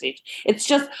conversation, it's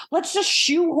just, let's just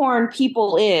shoehorn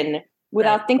people in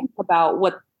without thinking about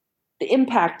what the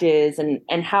impact is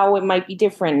and how it might be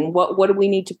different. And what do we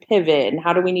need to pivot and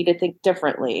how do we need to think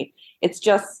differently?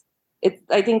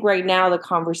 I think right now the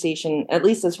conversation, at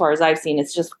least as far as I've seen,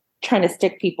 it's just trying to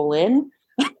stick people in,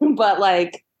 but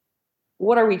like,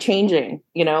 what are we changing?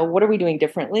 You know, what are we doing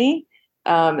differently?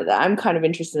 I'm kind of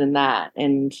interested in that.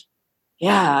 And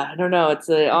yeah, I don't know. It's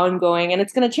ongoing and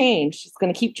it's going to change. It's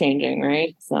going to keep changing.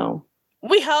 Right. So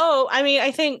we hope. I mean,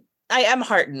 I think I am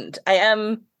heartened.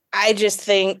 I just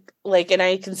think like, and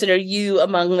I consider you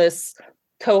among this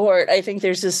cohort. I think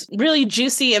there's this really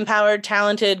juicy, empowered,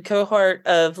 talented cohort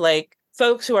of like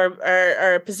folks who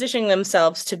are positioning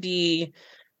themselves to be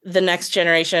the next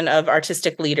generation of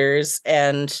artistic leaders.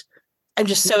 And I'm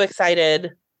just so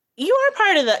excited. You are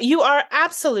part of that. You are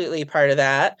absolutely part of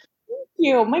that. Thank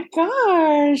you. Oh my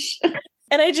gosh.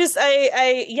 And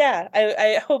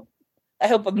I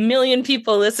hope a million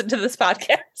people listen to this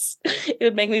podcast. It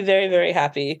would make me very, very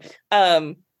happy.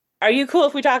 Are you cool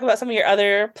if we talk about some of your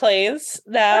other plays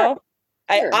now?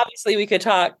 Sure. Obviously we could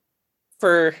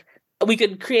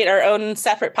create our own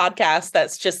separate podcast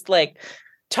that's just like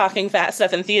talking fat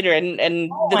stuff in theater and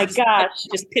oh my gosh,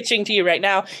 just pitching to you right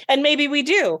now. And maybe we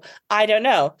do. I don't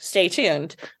know. Stay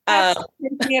tuned.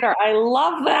 Theater. I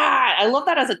love that. I love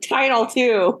that as a title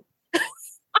too.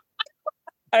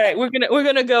 All right, we're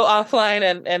gonna go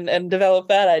offline and develop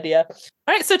that idea.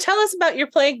 All right, so tell us about your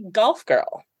play Golf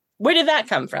Girl. Where did that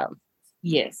come from?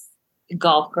 Yes.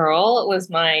 Golf Girl was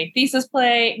my thesis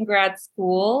play in grad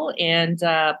school. And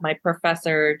my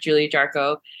professor, Julie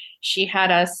Jarko, she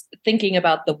had us thinking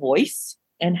about the voice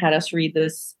and had us read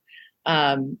this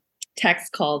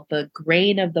text called The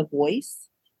Grain of the Voice.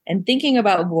 And thinking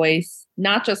about voice,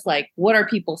 not just like what are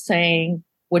people saying,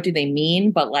 what do they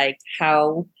mean, but like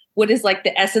what is like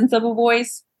the essence of a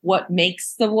voice? What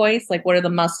makes the voice? Like what are the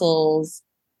muscles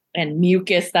and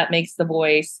mucus that makes the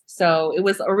voice? So it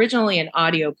was originally an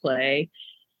audio play.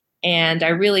 And I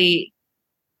really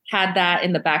had that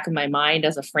in the back of my mind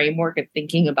as a framework of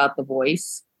thinking about the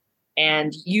voice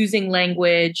and using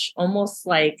language almost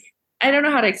like, I don't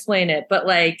know how to explain it, but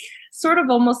like sort of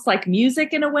almost like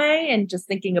music in a way, and just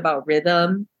thinking about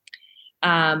rhythm.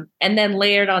 And then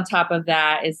layered on top of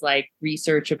that is like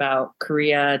research about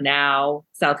Korea now,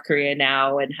 South Korea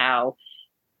now, and how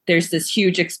there's this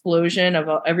huge explosion of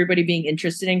everybody being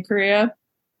interested in Korea.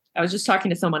 I was just talking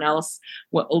to someone else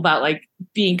about like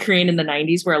being Korean in the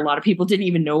 90s, where a lot of people didn't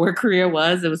even know where Korea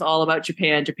was. It was all about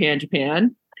Japan, Japan,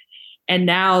 Japan. And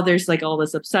now there's like all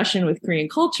this obsession with Korean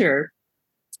culture.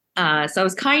 So I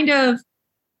was kind of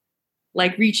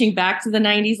like reaching back to the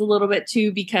 90s a little bit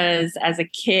too, because as a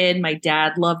kid, my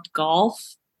dad loved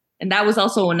golf. And that was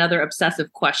also another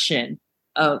obsessive question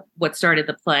of what started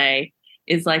the play,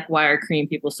 is like, why are Korean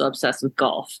people so obsessed with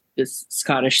golf, this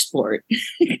Scottish sport?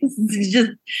 It's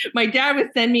just, my dad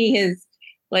would send me his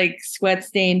like sweat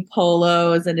stained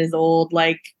polos and his old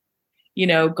like,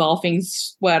 golfing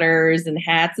sweaters and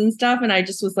hats and stuff. And I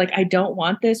just was like, I don't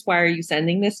want this. Why are you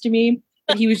sending this to me?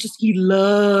 But he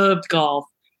loved golf.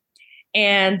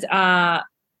 And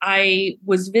I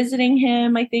was visiting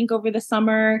him, I think, over the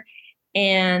summer.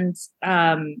 And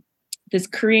this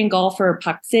Korean golfer,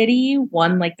 Park City,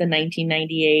 won like the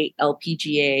 1998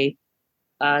 LPGA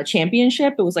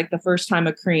championship. It was like the first time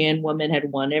a Korean woman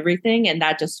had won everything. And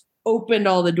that just opened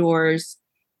all the doors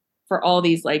for all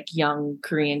these like young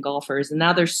Korean golfers. And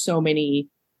now there's so many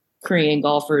Korean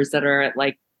golfers that are at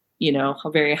like,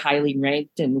 very highly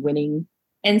ranked and winning.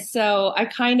 And so I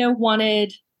kind of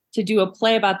wanted to do a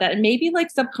play about that. And maybe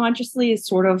like subconsciously is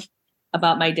sort of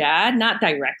about my dad, not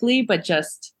directly, but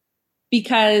just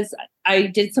because I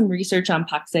did some research on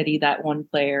Park City, that one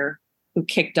player who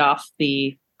kicked off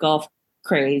the golf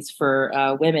craze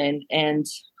for women. And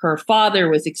her father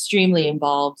was extremely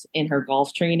involved in her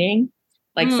golf training,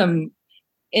 like some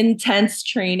intense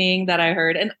training that I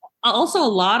heard. And also a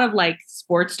lot of like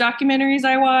sports documentaries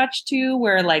I watched too,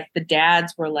 where like the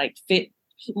dads were like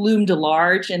loomed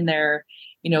large in their,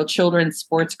 children's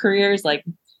sports careers, like,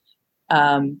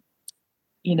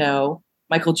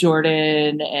 Michael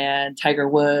Jordan and Tiger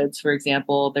Woods, for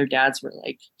example. Their dads were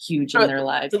like huge in their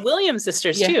lives. The Williams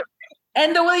sisters too.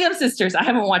 And the Williams sisters. I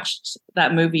haven't watched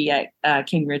that movie yet,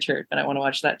 King Richard, but I want to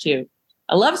watch that too.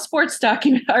 I love sports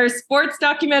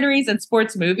documentaries and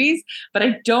sports movies, but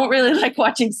I don't really like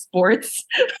watching sports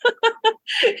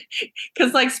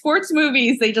because like sports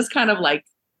movies, they just kind of like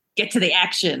get to the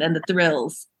action and the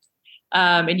thrills.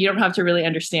 And you don't have to really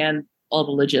understand all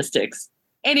the logistics.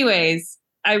 Anyways,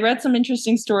 I read some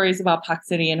interesting stories about Park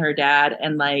City and her dad,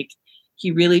 and like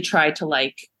he really tried to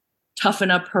like toughen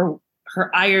up her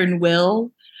iron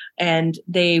will, and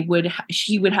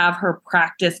she would have her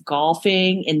practice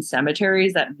golfing in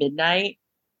cemeteries at midnight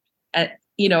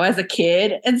as a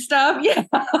kid and stuff. Yeah.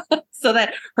 So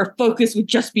that her focus would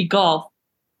just be golf.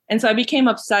 And so I became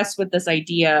obsessed with this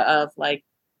idea of like,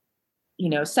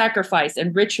 sacrifice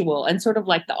and ritual and sort of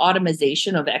like the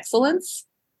automation of excellence.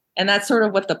 And that's sort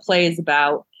of what the play is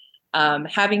about,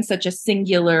 having such a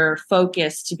singular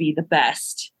focus to be the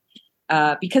best.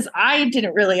 Because I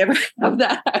didn't really ever have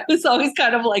that. I was always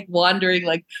kind of like wandering,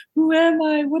 like, who am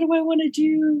I? What do I want to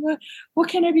do? What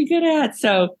can I be good at?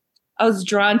 So I was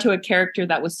drawn to a character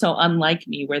that was so unlike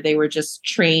me, where they were just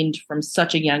trained from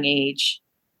such a young age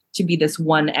to be this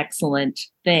one excellent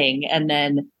thing. And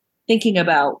then thinking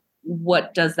about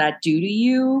what does that do to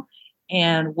you?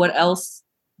 And what else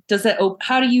does that,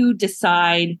 how do you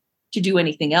decide to do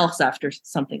anything else after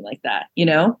something like that,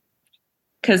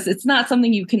 Because it's not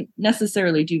something you can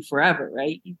necessarily do forever,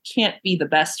 right? You can't be the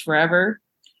best forever.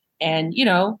 And,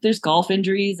 there's golf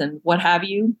injuries and what have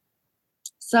you.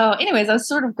 So anyways, I was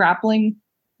sort of grappling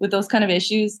with those kind of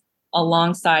issues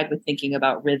alongside with thinking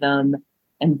about rhythm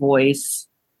and voice.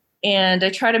 And I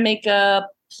try to make a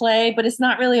play, but it's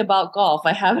not really about golf.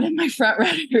 I have it in my front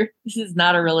runner. This is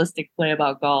not a realistic play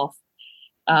about golf.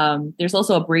 There's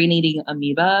also a brain-eating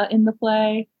amoeba in the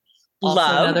play. Also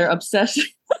Love. another obsession.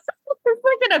 It's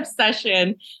like an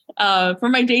obsession. For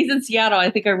my days in Seattle, I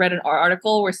think I read an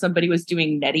article where somebody was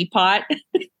doing neti pot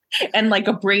and like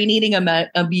a brain-eating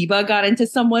amoeba got into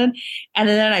someone. And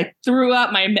then I threw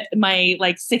up my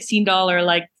like $16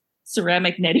 like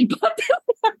ceramic neti pot.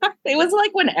 It was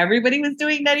like when everybody was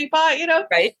doing neti pot, you know?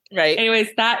 Right. Anyways,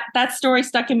 that story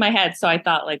stuck in my head. So I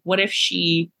thought, like, what if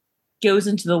she goes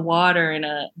into the water and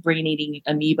a brain-eating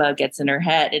amoeba gets in her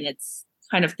head? And it's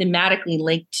kind of thematically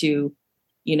linked to,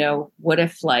 you know, what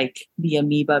if like the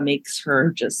amoeba makes her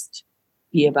just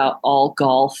be about all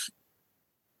golf?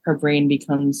 Her brain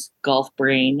becomes golf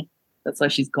brain. That's why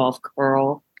she's golf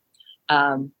girl.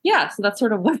 Yeah, so that's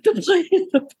sort of what the play is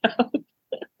about.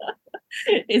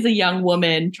 Is a young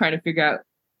woman trying to figure out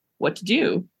what to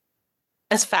do.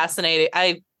 It's fascinating.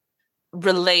 I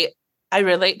relate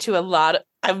to a lot of,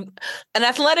 I'm an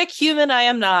athletic human, I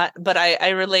am not, but I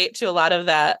relate to a lot of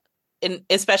that. And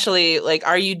especially like,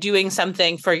 are you doing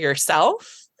something for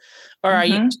yourself, or are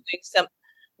you doing some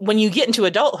when you get into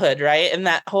adulthood, right? And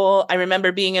that whole, I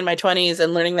remember being in my 20s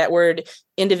and learning that word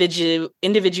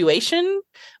individuation,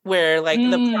 where like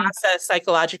the process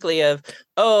psychologically of,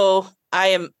 oh,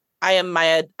 I'm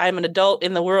an adult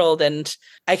in the world, and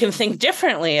I can think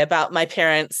differently about my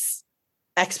parents'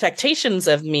 expectations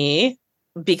of me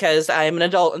because I'm an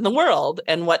adult in the world.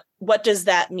 And what does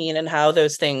that mean, and how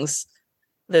those things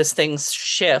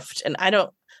shift. And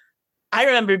I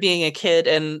remember being a kid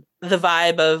and the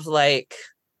vibe of like,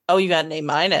 oh, you got an A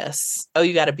minus. Oh,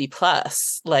 you got a B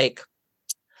plus. Like,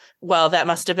 well, that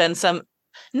must have been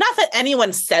not that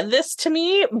anyone said this to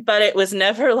me, but it was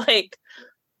never like,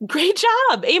 great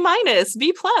job, A minus,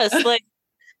 B plus. Like,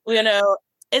 you know,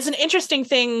 it's an interesting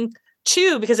thing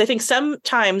too, because I think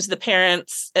sometimes the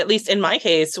parents, at least in my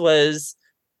case, there's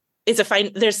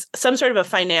some sort of a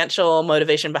financial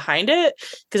motivation behind it.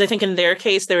 Because I think in their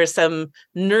case, there was some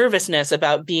nervousness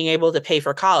about being able to pay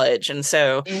for college. And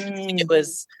so it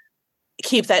was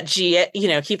keep that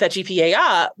GPA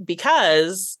up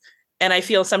because, and I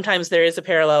feel sometimes there is a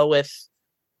parallel with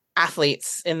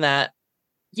athletes in that.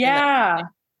 Yeah.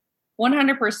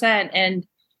 100%.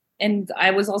 And I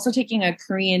was also taking a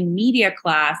Korean media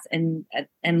class and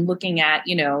looking at,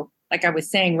 you know, like I was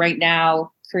saying, right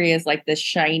now, Korea is like this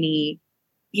shiny,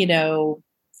 you know,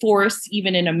 force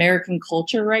even in American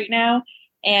culture right now.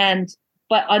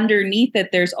 But underneath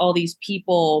it, there's all these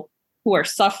people who are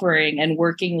suffering and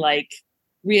working like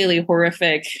really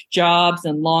horrific jobs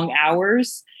and long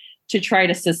hours to try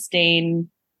to sustain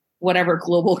whatever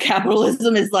global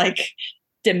capitalism is like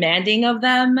demanding of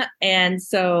them. And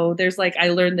so there's like, I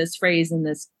learned this phrase in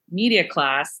this media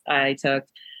class I took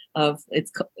of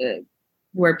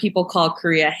where people call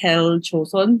Korea Hell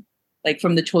Joseon, like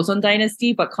from the Joseon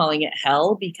dynasty, but calling it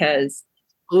hell because,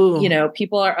 you know,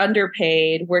 people are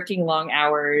underpaid, working long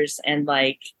hours, and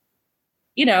like,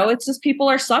 you know, it's just people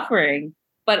are suffering.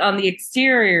 But on the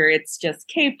exterior, it's just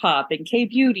K-pop and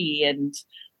K-beauty and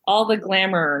all the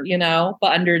glamour, you know,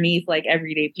 but underneath, like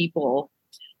everyday people,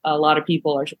 a lot of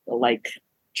people are like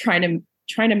trying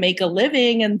to make a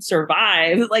living and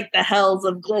survive like the hells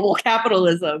of global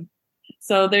capitalism.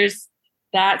 So there's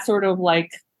that sort of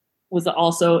like was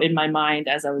also in my mind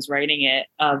as I was writing it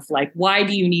of like, why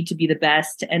do you need to be the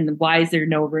best? And why is there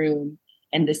no room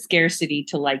and the scarcity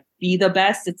to like be the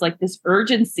best? It's like this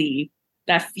urgency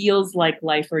that feels like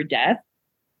life or death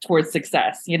towards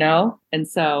success, you know? And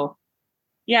so,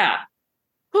 yeah.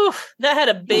 Whew, that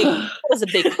was a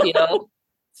big feel.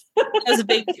 That was a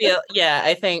big feel. Yeah,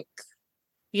 I think,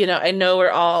 you know, I know we're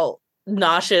all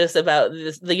nauseous about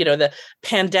this, the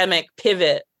pandemic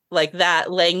pivot, like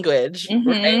that language,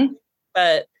 right?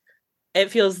 But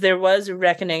it feels there was a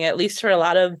reckoning, at least for a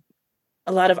lot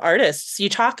of artists. You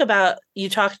spoke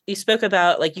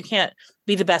about like, you can't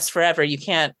be the best forever. You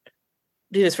can't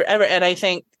do this forever. And I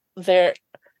think a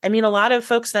lot of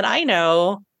folks that I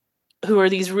know who are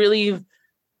these really,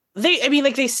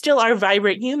 they still are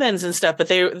vibrant humans and stuff, but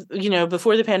they,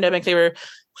 before the pandemic, they were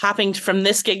hopping from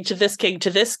this gig to this gig to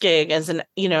this gig as an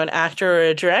actor or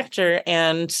a director.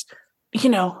 And,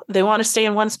 they want to stay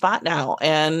in one spot now.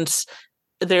 And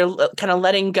they're kind of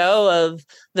letting go of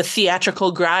the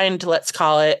theatrical grind, let's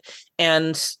call it.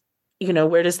 And,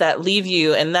 where does that leave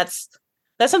you? And that's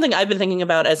something I've been thinking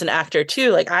about as an actor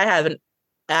too. Like, I haven't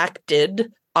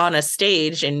acted on a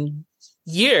stage in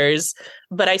years,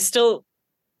 but I still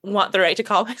want the right to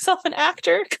call myself an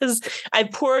actor because I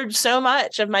poured so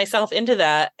much of myself into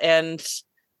that. And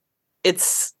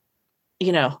it's,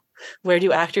 where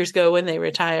do actors go when they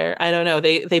retire? I don't know.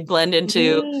 They blend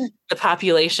into the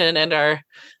population and are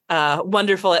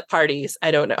wonderful at parties.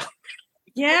 I don't know.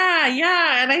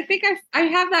 Yeah. And I think I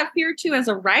have that fear too as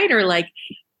a writer. Like,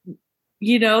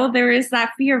 there is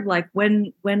that fear of like,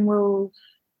 when will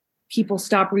people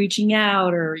stop reaching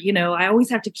out, or, I always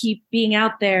have to keep being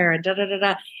out there and da da da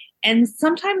da. And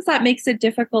sometimes that makes it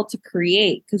difficult to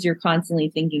create because you're constantly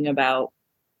thinking about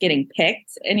getting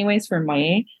picked anyways for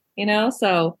me,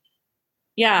 So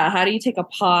yeah, how do you take a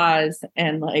pause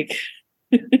and like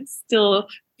still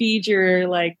feed your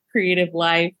like creative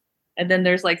life? And then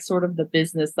there's like sort of the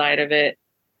business side of it.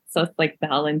 So it's like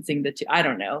balancing the two. I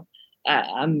don't know.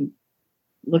 I'm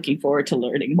looking forward to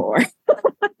learning more.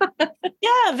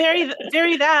 Yeah, very,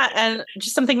 very that. And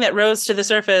just something that rose to the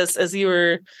surface as you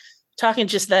were talking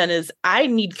just then is I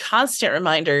need constant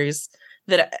reminders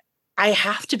that I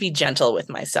have to be gentle with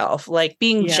myself. Like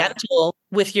being gentle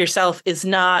with yourself is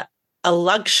not a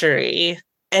luxury.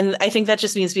 And I think that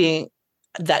just means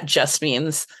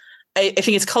I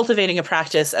think it's cultivating a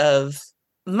practice of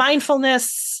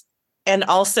mindfulness and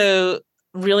also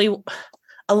really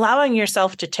allowing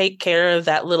yourself to take care of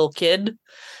that little kid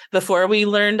before we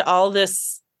learned all the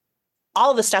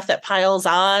stuff that piles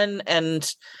on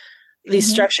and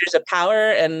these structures of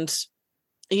power. And,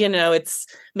 it's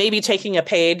maybe taking a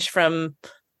page from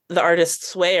the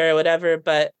artist's way or whatever,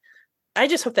 but I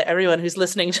just hope that everyone who's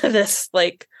listening to this,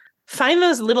 like, find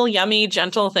those little yummy,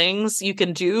 gentle things you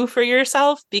can do for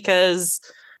yourself, because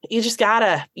you just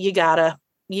gotta.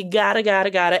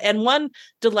 And one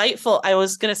delightful, I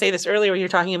was going to say this earlier when you're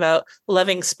talking about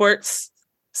loving sports.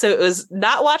 So it was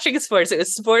not watching sports. It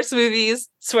was sports movies,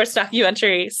 sports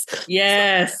documentaries.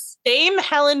 Yes. Dame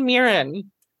Helen Mirren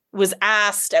was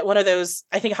asked at one of those,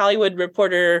 I think, Hollywood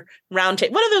Reporter one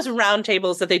of those round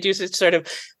tables that they do to sort of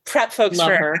prep folks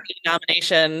for a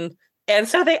nomination. And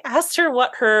so they asked her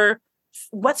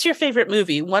what's your favorite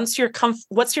movie? What's your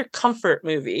comfort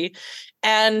movie?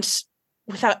 And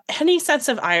without any sense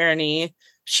of irony,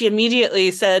 she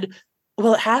immediately said,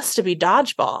 well, it has to be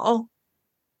Dodgeball.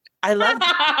 I love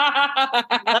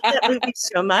that movie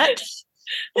so much.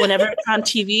 Whenever it's on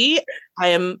TV,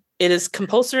 it is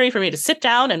compulsory for me to sit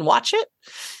down and watch it.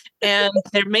 And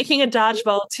they're making a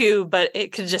Dodgeball 2, but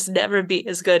it could just never be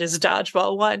as good as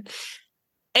Dodgeball 1.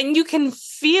 And you can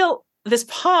feel this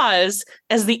pause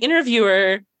as the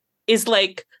interviewer is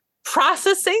like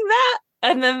processing that.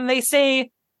 And then they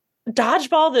say,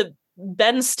 Dodgeball, the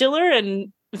Ben Stiller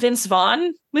and Vince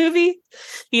Vaughn movie,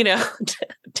 Dame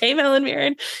Helen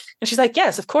Mirren. And she's like,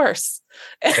 yes, of course.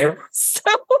 So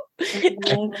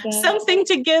something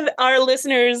to give our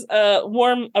listeners a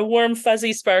warm,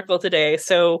 fuzzy sparkle today.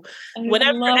 So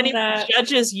whenever anyone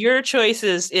judges your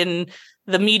choices in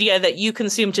the media that you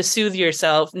consume to soothe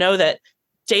yourself, know that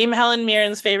Dame Helen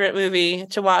Mirren's favorite movie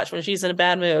to watch when she's in a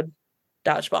bad mood,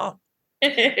 Dodgeball.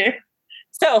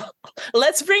 So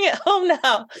let's bring it home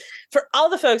now for all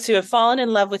the folks who have fallen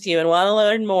in love with you and want to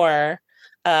learn more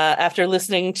after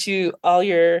listening to all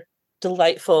your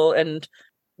delightful and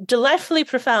delightfully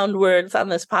profound words on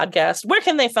this podcast. Where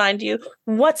can they find you?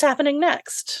 What's happening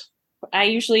next? I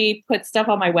usually put stuff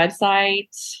on my website.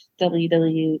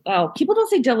 People don't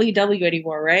say www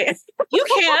anymore, right? You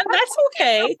can. That's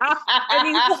okay. I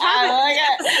mean,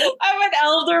 I'm an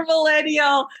elder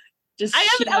millennial. I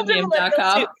am an elder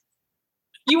millennial too.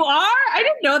 You are? I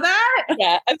didn't know that.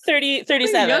 Yeah, I'm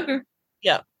 37. Younger.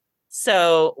 Yeah.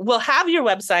 So we'll have your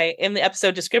website in the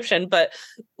episode description, but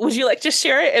would you like to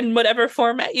share it in whatever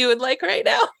format you would like right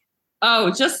now?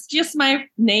 Oh, just my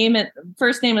name and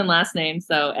first name and last name.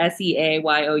 So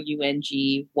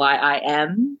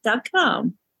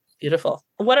SeayoungYim.com. Beautiful.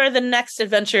 What are the next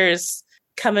adventures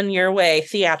coming your way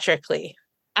theatrically?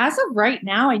 As of right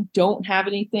now, I don't have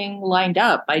anything lined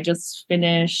up. I just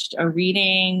finished a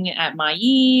reading at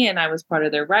MyE, and I was part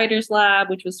of their writers lab,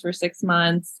 which was for 6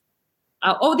 months.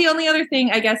 The only other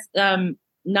thing, I guess,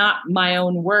 not my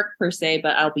own work per se,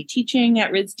 but I'll be teaching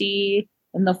at RISD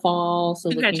in the fall. So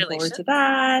looking forward to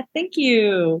that. Thank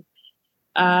you.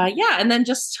 And then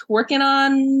just working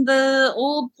on the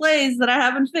old plays that I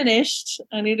haven't finished.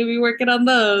 I need to be working on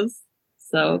those.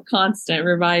 So constant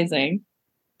revising.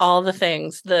 All the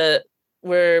things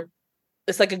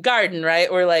it's like a garden,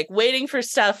 right? We're like waiting for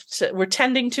stuff we're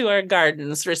tending to our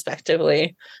gardens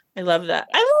respectively. I love that.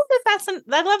 I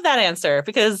love that answer,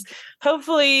 because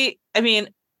hopefully, I mean,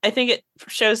 I think it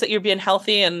shows that you're being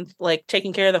healthy and like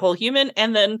taking care of the whole human.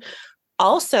 And then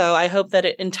also I hope that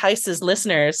it entices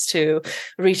listeners to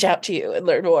reach out to you and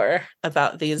learn more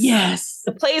about these. Yes.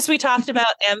 The plays we talked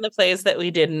about and the plays that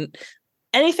we didn't.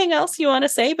 Anything else you want to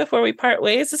say before we part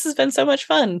ways? This has been so much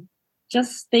fun.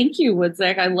 Just thank you,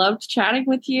 Woodzick. I loved chatting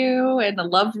with you and I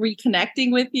loved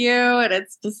reconnecting with you. And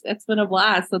it's been a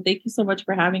blast. So thank you so much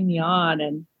for having me on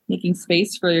and making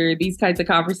space for these kinds of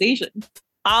conversations.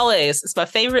 Always. It's my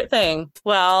favorite thing.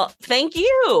 Well, thank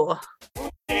you.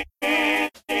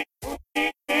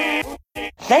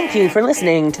 Thank you for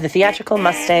listening to the Theatrical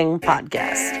Mustang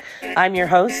podcast. I'm your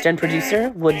host and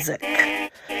producer, Woodzick.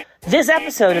 This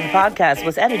episode of the podcast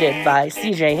was edited by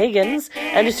CJ Higgins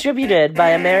and distributed by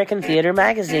American Theater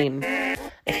Magazine.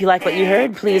 If you like what you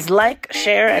heard, please like,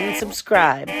 share, and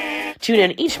subscribe. Tune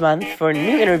in each month for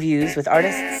new interviews with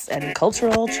artists and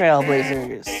cultural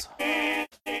trailblazers.